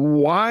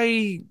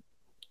 Why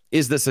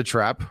is this a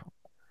trap?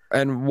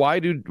 And why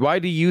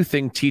do you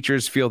think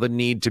teachers feel the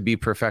need to be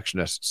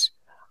perfectionists?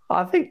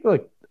 I think,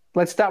 look,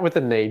 let's start with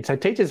the need. So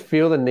teachers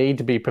feel the need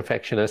to be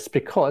perfectionists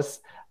because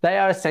they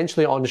are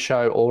essentially on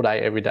show all day,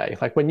 every day.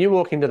 Like when you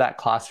walk into that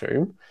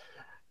classroom,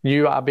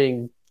 you are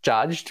being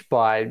judged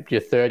by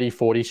your 30,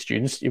 40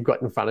 students you've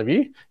got in front of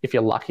you. If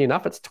you're lucky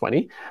enough, it's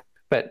 20.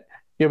 But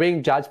you're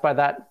being judged by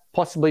that.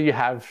 Possibly you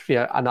have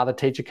another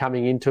teacher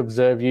coming in to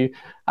observe you.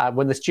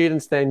 When the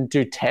students then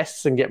do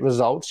tests and get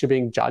results, you're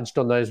being judged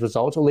on those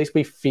results. At least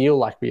we feel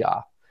like we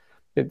are.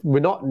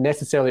 We're not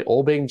necessarily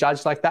all being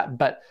judged like that,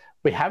 but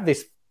we have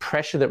this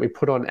pressure that we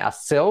put on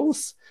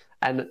ourselves.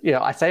 And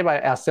I say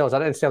by ourselves, I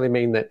don't necessarily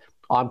mean that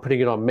I'm putting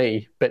it on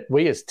me, but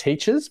we as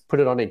teachers put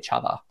it on each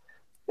other.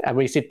 And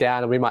we sit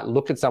down and we might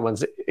look at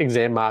someone's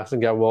exam marks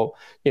and go, well,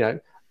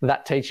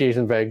 that teacher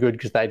isn't very good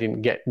because they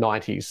didn't get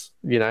 90s.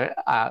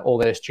 All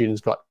their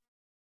students got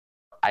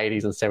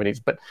 80s and 70s,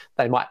 but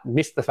they might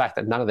miss the fact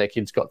that none of their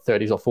kids got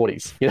 30s or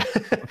 40s.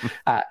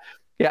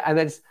 And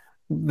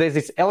there's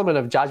this element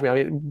of judgment.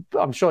 I mean,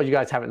 I'm sure you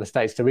guys have it in the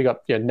States. So we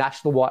got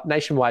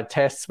nationwide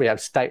tests. We have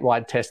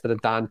statewide tests that are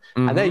done,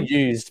 and they're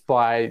used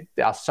by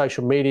our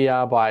social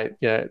media, by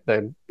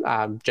the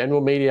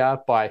general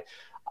media, by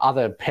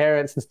other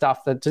parents and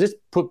stuff, to just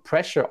put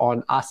pressure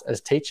on us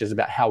as teachers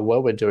about how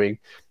well we're doing.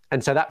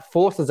 And so that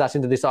forces us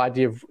into this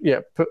idea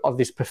of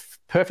this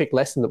perfect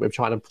lesson that we're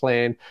trying to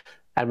plan,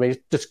 and we're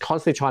just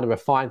constantly trying to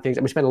refine things.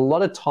 And we spend a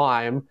lot of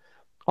time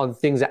on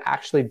things that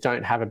actually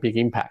don't have a big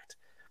impact.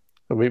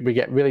 We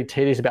get really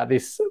tedious about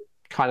this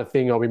kind of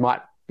thing, or we might,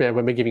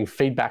 when we're giving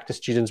feedback to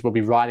students, we'll be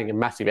writing a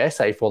massive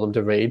essay for them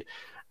to read.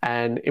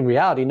 And in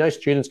reality, no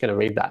student's going to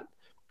read that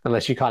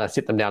unless you kind of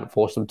sit them down and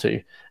force them to.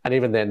 And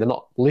even then, they're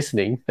not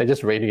listening. They're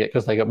just reading it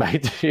because they got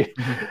made to.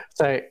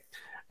 So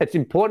it's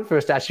important for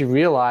us to actually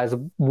realize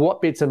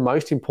what bits are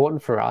most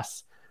important for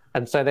us.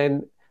 And so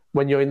then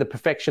when you're in the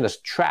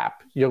perfectionist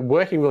trap, you're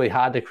working really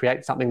hard to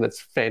create something that's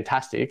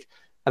fantastic,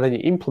 and then you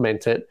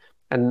implement it.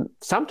 And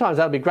sometimes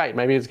that'll be great.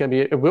 Maybe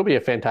it will be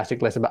a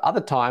fantastic lesson, but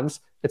other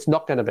times it's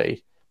not going to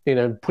be.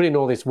 Put in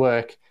all this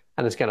work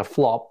and it's going to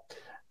flop,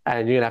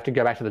 and you're going to have to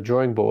go back to the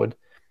drawing board.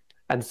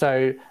 And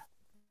so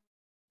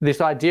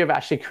this idea of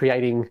actually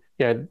creating,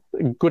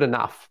 good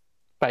enough,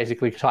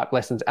 basically, type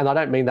lessons. And I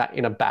don't mean that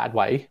in a bad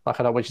way. Like,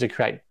 I don't want you to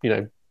create,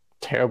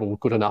 terrible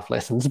good enough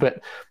lessons,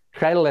 but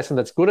create a lesson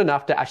that's good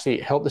enough to actually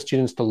help the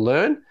students to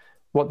learn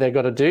what they've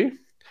got to do,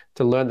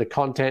 to learn the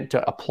content,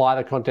 to apply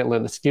the content,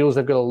 learn the skills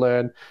they've got to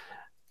learn,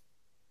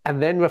 and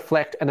then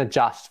reflect and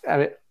adjust. I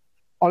mean,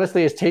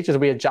 honestly, as teachers,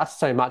 we adjust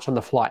so much on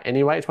the fly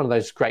anyway. It's one of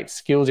those great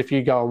skills. If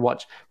you go and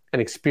watch an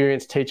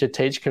experienced teacher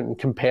teach, can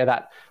compare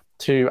that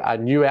to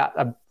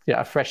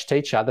a fresh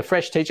teacher. The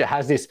fresh teacher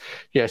has this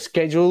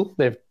schedule.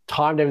 They've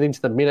timed everything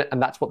to the minute,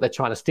 and that's what they're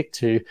trying to stick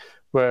to.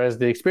 Whereas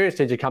the experienced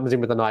teacher comes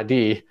in with an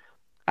idea,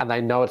 and they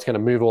know it's going to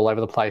move all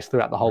over the place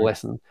throughout the whole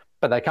lesson.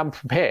 But they come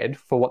prepared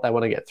for what they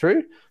want to get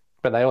through.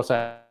 But they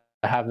also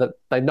have that,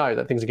 they know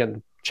that things are going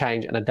to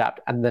change and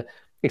adapt. And the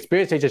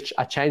experienced teachers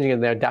are changing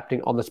and they're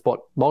adapting on the spot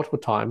multiple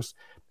times.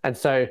 And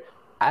so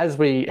as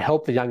we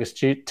help the youngest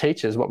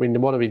teachers, what we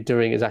want to be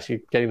doing is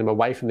actually getting them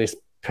away from this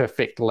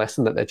perfect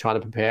lesson that they're trying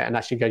to prepare, and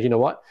actually go, you know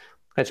what,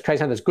 let's create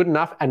something that's good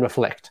enough and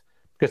reflect,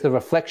 because the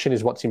reflection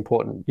is what's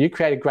important. You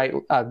create a great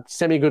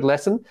semi-good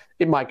lesson,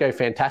 it might go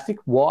fantastic.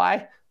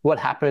 Why? What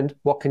happened?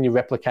 What can you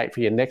replicate for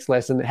your next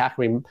lesson? How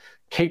can we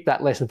keep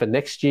that lesson for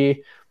next year?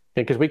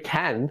 Because we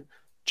can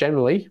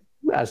generally,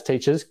 as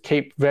teachers,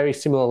 keep very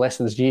similar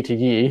lessons year to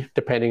year,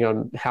 depending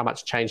on how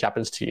much change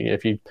happens to you.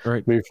 If you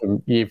move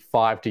from year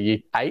 5 to year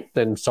 8,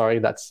 then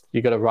sorry,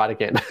 you got to write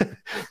again.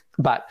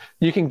 But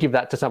you can give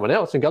that to someone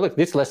else and go, look,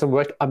 this lesson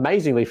worked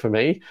amazingly for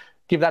me.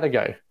 Give that a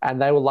go, and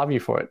they will love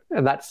you for it.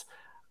 And that's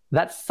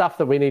stuff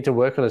that we need to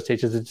work on as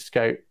teachers, is just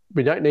go,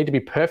 we don't need to be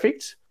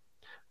perfect.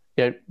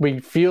 We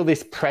feel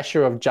this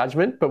pressure of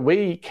judgment, but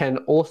we can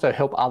also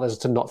help others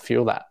to not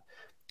feel that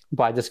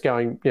by just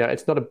going,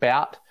 it's not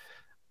about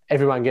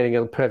everyone getting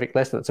a perfect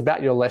lesson. It's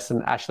about your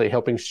lesson actually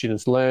helping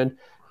students learn.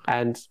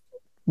 And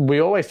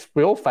we all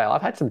fail.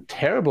 I've had some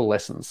terrible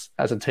lessons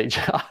as a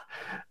teacher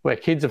where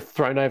kids have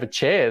thrown over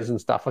chairs and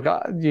stuff. Like,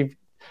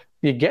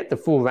 you get the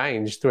full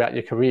range throughout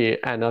your career.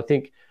 And I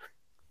think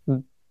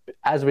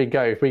as we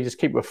go, if we just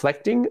keep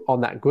reflecting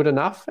on that good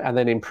enough, and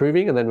then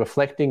improving, and then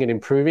reflecting and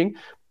improving,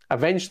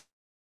 eventually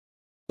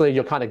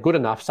your kind of good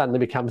enough suddenly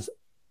becomes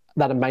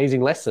that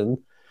amazing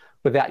lesson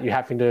without you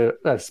having to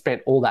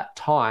spend all that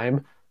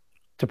time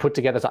to put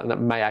together something that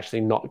may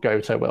actually not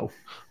go so well.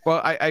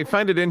 Well, I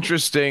find it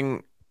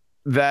interesting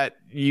that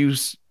you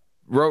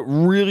wrote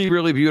really,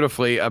 really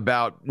beautifully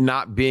about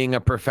not being a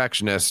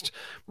perfectionist,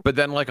 but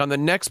then like on the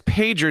next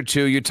page or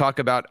two, you talk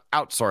about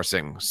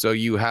outsourcing. So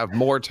you have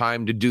more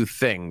time to do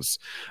things.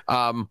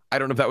 I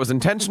don't know if that was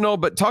intentional,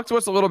 but talk to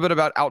us a little bit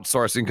about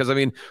outsourcing. Because I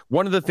mean,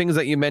 one of the things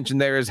that you mentioned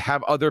there is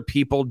have other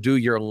people do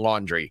your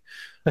laundry.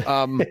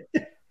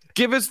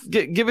 Give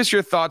us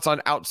your thoughts on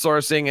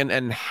outsourcing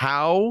and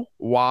how,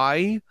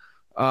 why,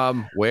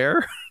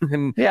 where,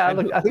 and,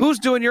 look, and who's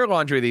doing your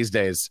laundry these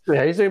days?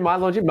 Yeah, who's doing my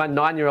laundry? My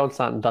 9-year-old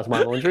son does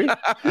my laundry.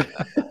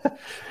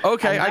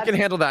 Okay, I can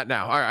handle that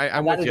now. All right,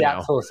 I'm with you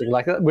now. Outsourcing.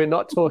 Like, we're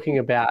not talking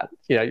about,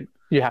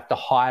 you have to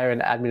hire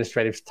an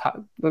administrative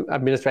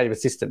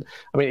assistant.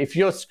 I mean, if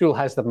your school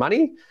has the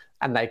money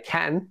and they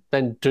can,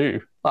 then do.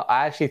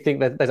 I actually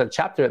think that there's a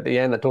chapter at the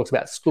end that talks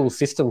about school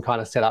system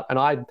kind of setup, and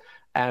I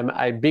am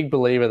a big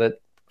believer that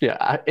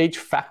each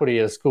faculty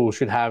at a school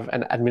should have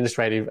an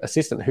administrative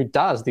assistant who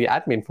does the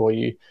admin for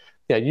you.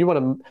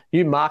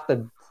 You mark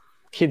the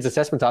kids'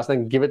 assessment task,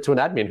 then give it to an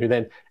admin who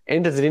then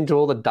enters it into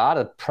all the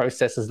data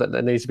processes that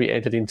needs to be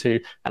entered into,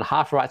 and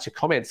half writes your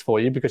comments for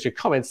you, because your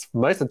comments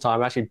most of the time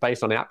are actually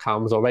based on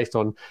outcomes or based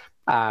on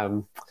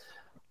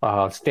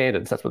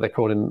standards. That's what they're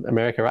called in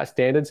America, right?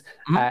 Standards.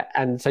 Mm-hmm.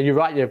 And so you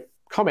write your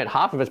comment,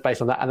 half of it's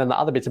based on that, and then the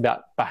other bit's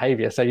about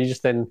behavior. So you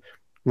just then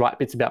write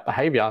bits about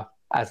behavior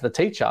as the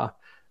teacher.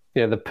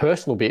 The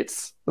personal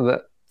bits,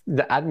 the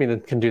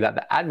admin can do that.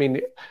 The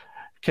admin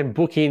can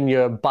book in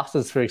your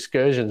buses for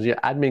excursions. Your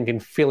admin can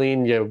fill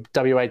in your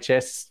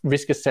WHS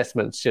risk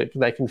assessments.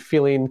 They can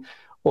fill in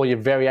all your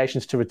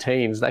variations to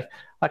routines.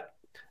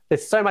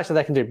 There's so much that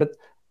they can do, but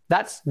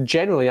that's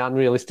generally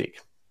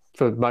unrealistic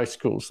for most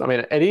schools. I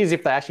mean, it is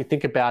if they actually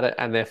think about it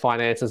and their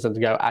finances and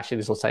go, actually,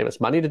 this will save us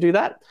money to do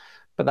that.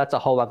 But that's a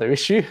whole other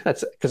issue.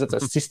 That's because it's a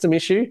system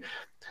issue.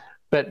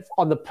 But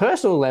on the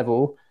personal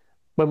level,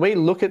 when we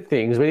look at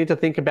things, we need to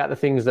think about the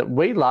things that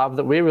we love,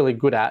 that we're really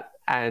good at,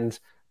 and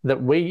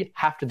that we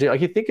have to do.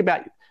 Like, you think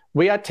about,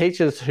 we are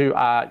teachers who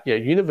are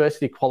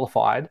university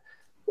qualified.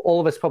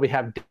 All of us probably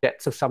have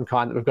debts of some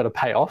kind that we've got to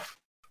pay off,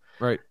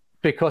 right,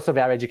 because of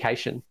our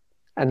education.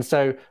 And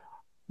so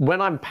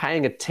when I'm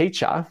paying a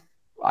teacher,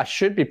 I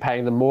should be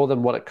paying them more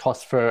than what it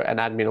costs for an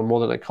admin, or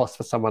more than it costs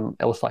for someone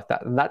else like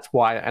that. And that's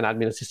why an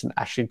admin assistant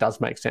actually does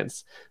make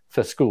sense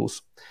for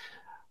schools.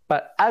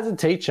 But as a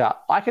teacher,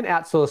 I can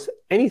outsource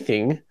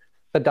anything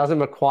that doesn't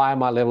require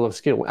my level of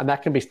skill. And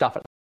that can be stuff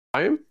at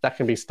home, that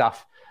can be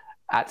stuff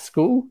at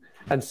school.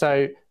 And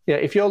so,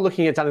 if you're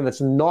looking at something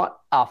that's not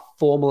a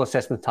formal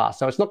assessment task,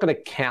 so it's not going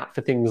to count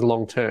for things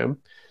long term,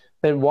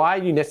 then why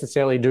are you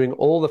necessarily doing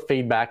all the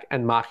feedback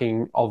and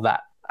marking of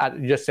that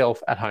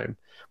yourself at home?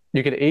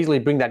 You could easily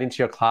bring that into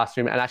your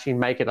classroom and actually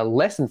make it a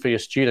lesson for your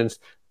students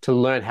to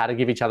learn how to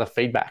give each other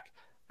feedback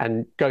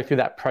and go through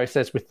that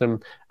process with them.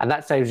 And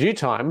that saves you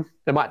time.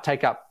 It might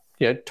take up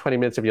 20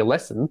 minutes of your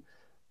lesson,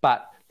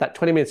 but that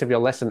 20 minutes of your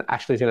lesson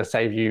actually is going to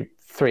save you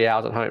 3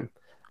 hours at home.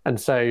 And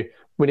so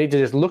we need to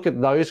just look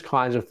at those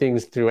kinds of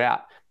things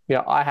throughout.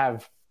 I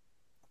have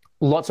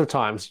lots of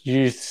times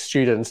used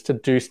students to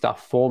do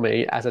stuff for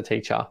me as a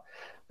teacher,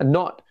 and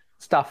not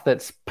stuff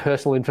that's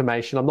personal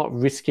information. I'm not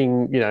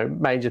risking,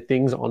 major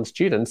things on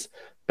students,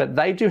 but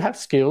they do have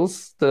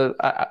skills that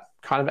are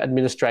kind of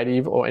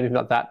administrative or anything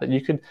like that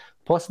you could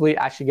possibly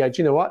actually go,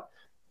 do you know what?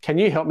 Can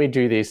you help me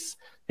do this?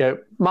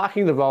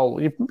 Marking the role.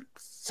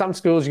 Some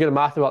schools, you're going to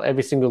mark the role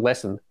every single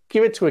lesson.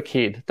 Give it to a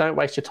kid. Don't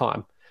waste your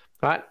time,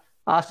 right?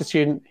 Ask a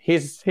student,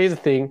 here's the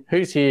thing,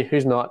 who's here,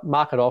 who's not,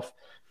 mark it off,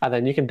 and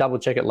then you can double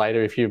check it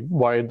later if you're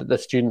worried that the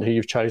student who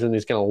you've chosen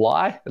is going to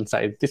lie and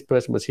say, this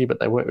person was here, but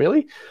they weren't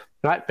really,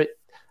 right? But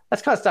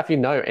that's kind of stuff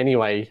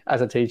anyway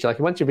as a teacher. Like,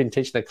 once you've been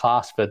teaching a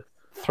class for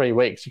 3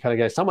 weeks, you kind of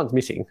go, someone's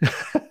missing,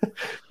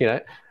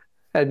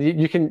 and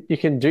you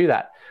can do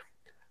that.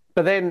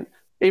 But then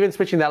even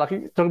switching that, like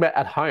talking about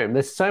at home,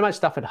 there's so much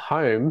stuff at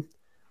home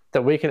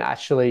that we can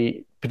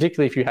actually,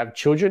 particularly if you have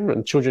children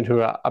and children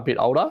who are a bit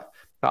older.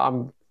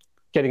 I'm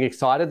getting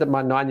excited that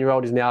my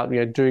 9-year-old is now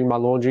doing my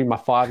laundry. My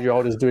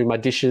 5-year-old is doing my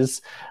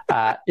dishes.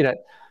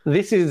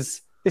 This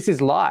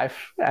is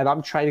life, and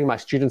I'm training my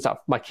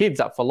kids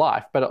up for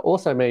life. But it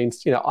also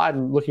means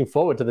I'm looking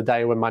forward to the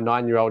day when my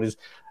 9-year-old is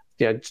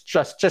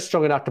just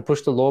strong enough to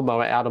push the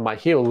lawnmower out on my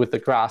hill with the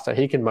grass so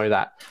he can mow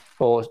that,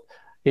 or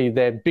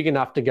they're big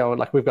enough to go and,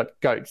 like, we've got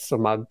goats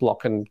on my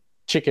block and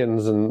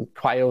chickens and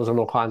quails and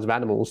all kinds of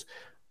animals.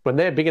 When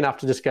they're big enough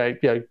to just go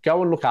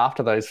and look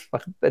after those,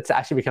 like, it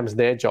actually becomes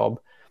their job.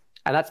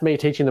 And that's me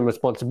teaching them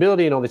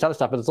responsibility and all this other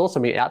stuff, but it's also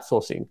me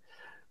outsourcing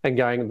and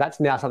going, that's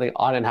now something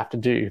I don't have to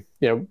do.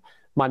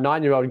 My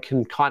 9-year-old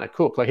can kind of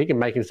cook. Like, he can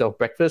make himself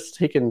breakfast.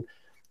 He can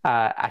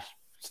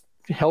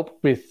help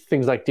with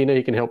things like dinner.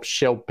 He can help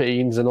shell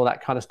beans and all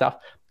that kind of stuff.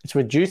 It's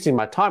reducing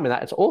my time in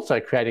that. It's also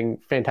creating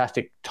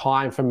fantastic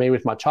time for me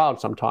with my child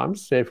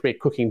sometimes. So if we're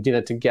cooking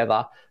dinner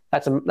together,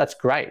 that's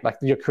great. Like,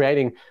 you're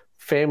creating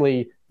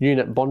family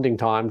unit bonding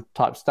time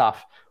type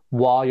stuff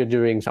while you're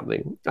doing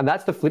something. And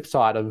that's the flip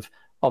side of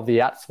the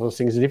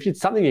outsourcing, is if it's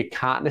something you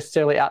can't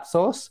necessarily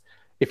outsource,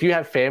 if you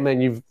have family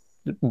and you've,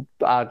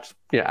 as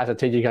a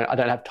teacher, you go, I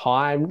don't have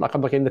time, like,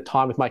 I'm looking at the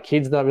time with my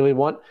kids that I really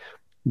want,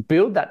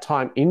 build that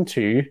time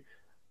into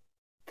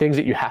things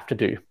that you have to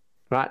do,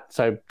 right?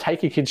 So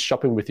take your kids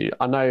shopping with you.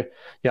 I know,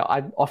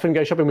 I often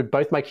go shopping with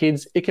both my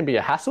kids. It can be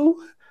a hassle,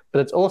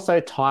 but it's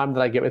also time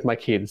that I get with my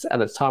kids, and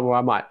it's time where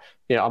I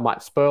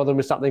might spoil them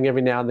with something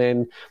every now and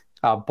then,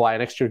 buy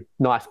an extra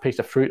nice piece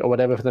of fruit or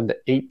whatever for them to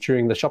eat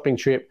during the shopping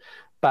trip.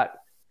 But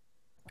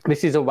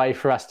this is a way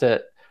for us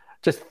to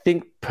just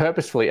think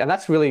purposefully. And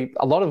that's really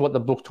a lot of what the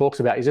book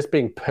talks about, is just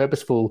being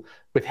purposeful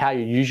with how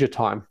you use your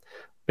time.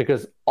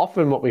 Because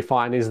often what we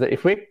find is that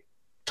if we're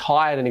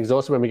tired and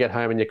exhausted when we get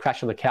home and you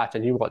crash on the couch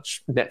and you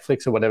watch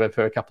Netflix or whatever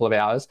for a couple of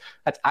hours,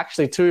 that's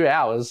actually 2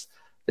 hours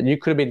that you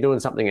could have been doing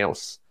something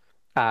else.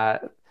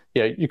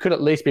 You could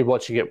at least be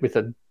watching it with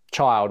a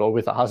child or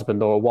with a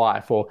husband or a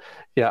wife or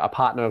a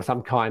partner of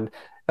some kind.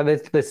 And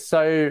there's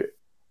so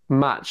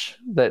much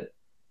that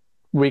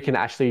we can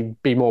actually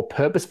be more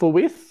purposeful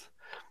with.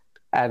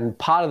 And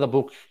part of the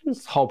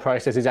book's whole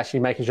process is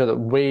actually making sure that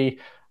we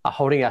are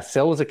holding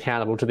ourselves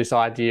accountable to this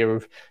idea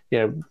of,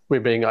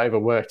 we're being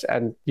overworked,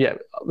 and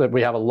that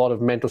we have a lot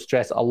of mental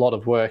stress, a lot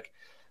of work,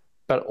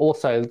 but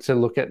also to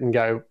look at and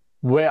go,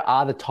 where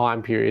are the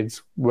time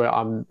periods where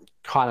I'm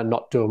kind of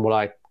not doing what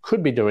I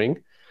could be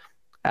doing?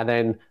 And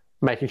then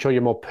making sure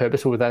you're more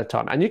purposeful with that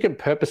time. And you can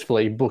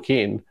purposefully book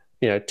in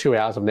 2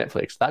 hours of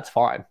Netflix, that's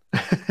fine.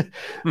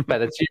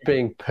 But it's you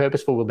being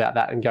purposeful about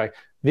that and going,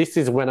 this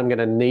is when I'm going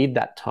to need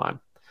that time.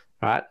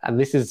 right? And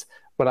this is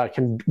when I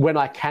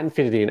can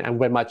fit it in, and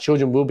when my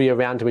children will be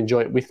around to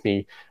enjoy it with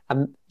me.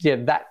 And yeah,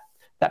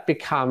 that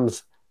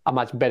becomes a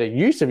much better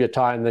use of your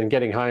time than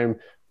getting home,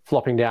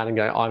 flopping down and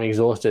going, I'm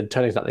exhausted,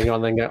 turning something on,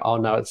 and then go, oh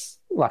no, it's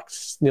like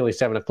nearly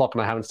 7 o'clock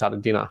and I haven't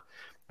started dinner.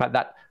 Right?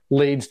 That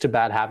leads to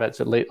bad habits.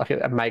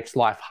 It makes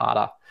life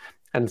harder.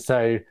 And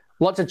so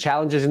lots of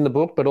challenges in the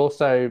book, but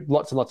also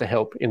lots and lots of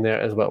help in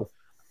there as well.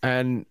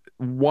 And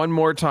one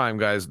more time,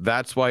 guys,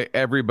 that's why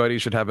everybody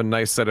should have a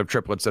nice set of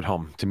triplets at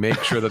home, to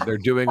make sure that they're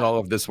doing all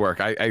of this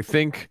work. I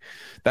think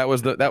that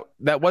was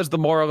the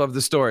moral of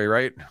the story,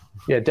 right?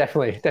 Yeah,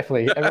 definitely.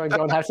 Everyone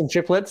go and have some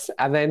triplets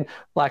and then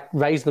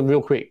raise them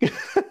real quick.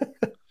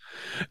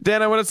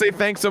 Dan, I want to say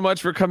thanks so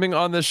much for coming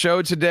on the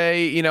show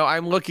today. You know,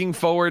 I'm looking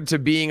forward to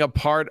being a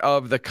part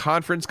of the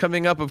conference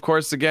coming up. Of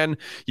course, again,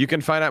 you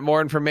can find out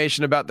more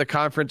information about the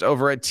conference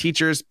over at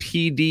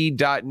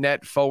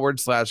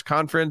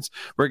teacherspd.net/conference.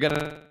 We're going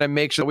to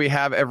make sure we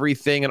have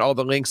everything and all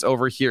the links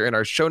over here in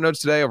our show notes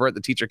today over at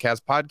the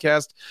TeacherCast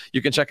podcast.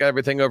 You can check out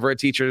everything over at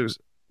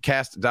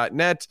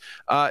teacherscast.net.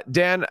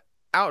 Dan,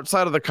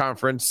 outside of the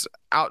conference,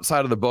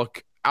 outside of the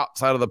book,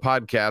 outside of the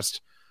podcast,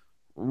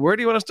 where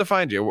do you want us to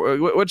find you?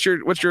 What's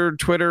your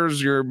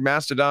Twitters, your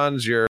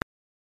Mastodons, your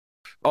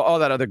all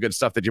that other good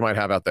stuff that you might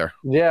have out there?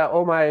 Yeah,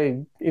 all my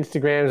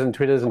Instagrams and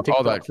Twitters and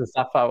TikToks and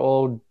stuff are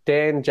all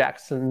Dan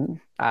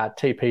Jackson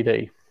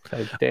TPD.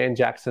 So Dan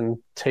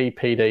Jackson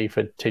TPD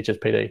for Teachers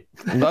PD.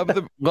 love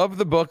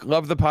the book,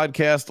 love the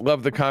podcast,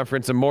 love the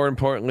conference, and more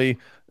importantly,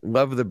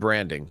 love the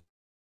branding.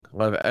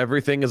 Love it.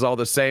 Everything is all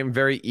the same,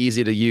 very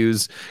easy to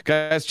use.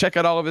 Guys, check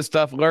out all of his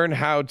stuff. Learn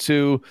how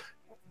to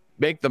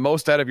make the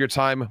most out of your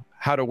time,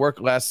 how to work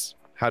less,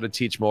 how to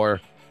teach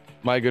more.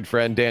 My good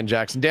friend, Dan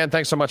Jackson. Dan,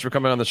 thanks so much for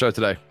coming on the show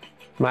today.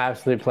 My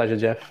absolute pleasure,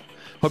 Jeff.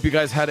 Hope you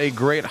guys had a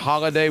great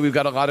holiday. We've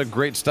got a lot of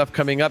great stuff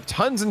coming up,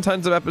 tons and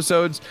tons of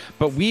episodes,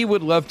 but we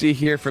would love to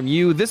hear from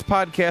you. This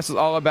podcast is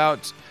all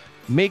about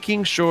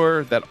making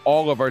sure that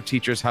all of our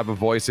teachers have a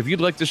voice. If you'd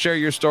like to share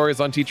your stories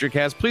on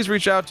TeacherCast, please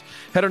reach out.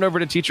 Head on over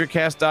to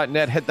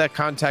teachercast.net, hit that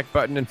contact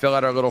button, and fill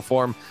out our little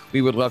form.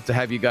 We would love to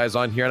have you guys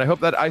on here. And I hope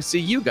that I see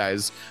you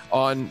guys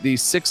on the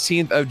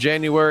 16th of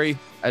January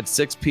at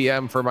 6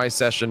 p.m. for my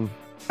session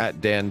at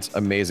Dan's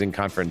amazing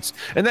conference.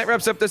 And that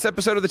wraps up this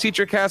episode of the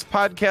TeacherCast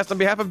podcast. On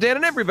behalf of Dan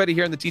and everybody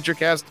here in the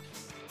TeacherCast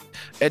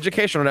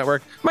Educational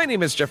Network, my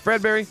name is Jeff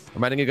Bradbury,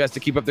 reminding you guys to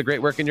keep up the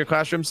great work in your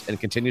classrooms and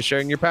continue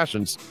sharing your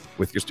passions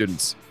with your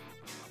students.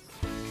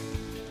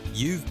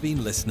 You've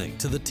been listening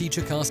to the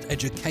TeacherCast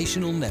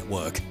Educational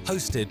Network,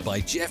 hosted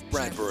by Jeff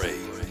Bradbury.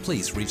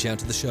 Please reach out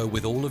to the show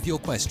with all of your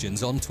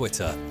questions on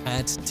Twitter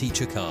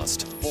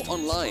 @TeacherCast or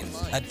online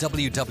at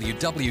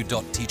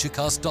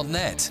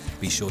www.teachercast.net.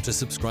 Be sure to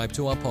subscribe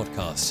to our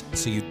podcast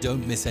so you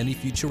don't miss any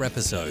future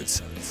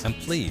episodes. And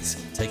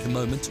please take a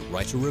moment to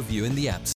write a review in the apps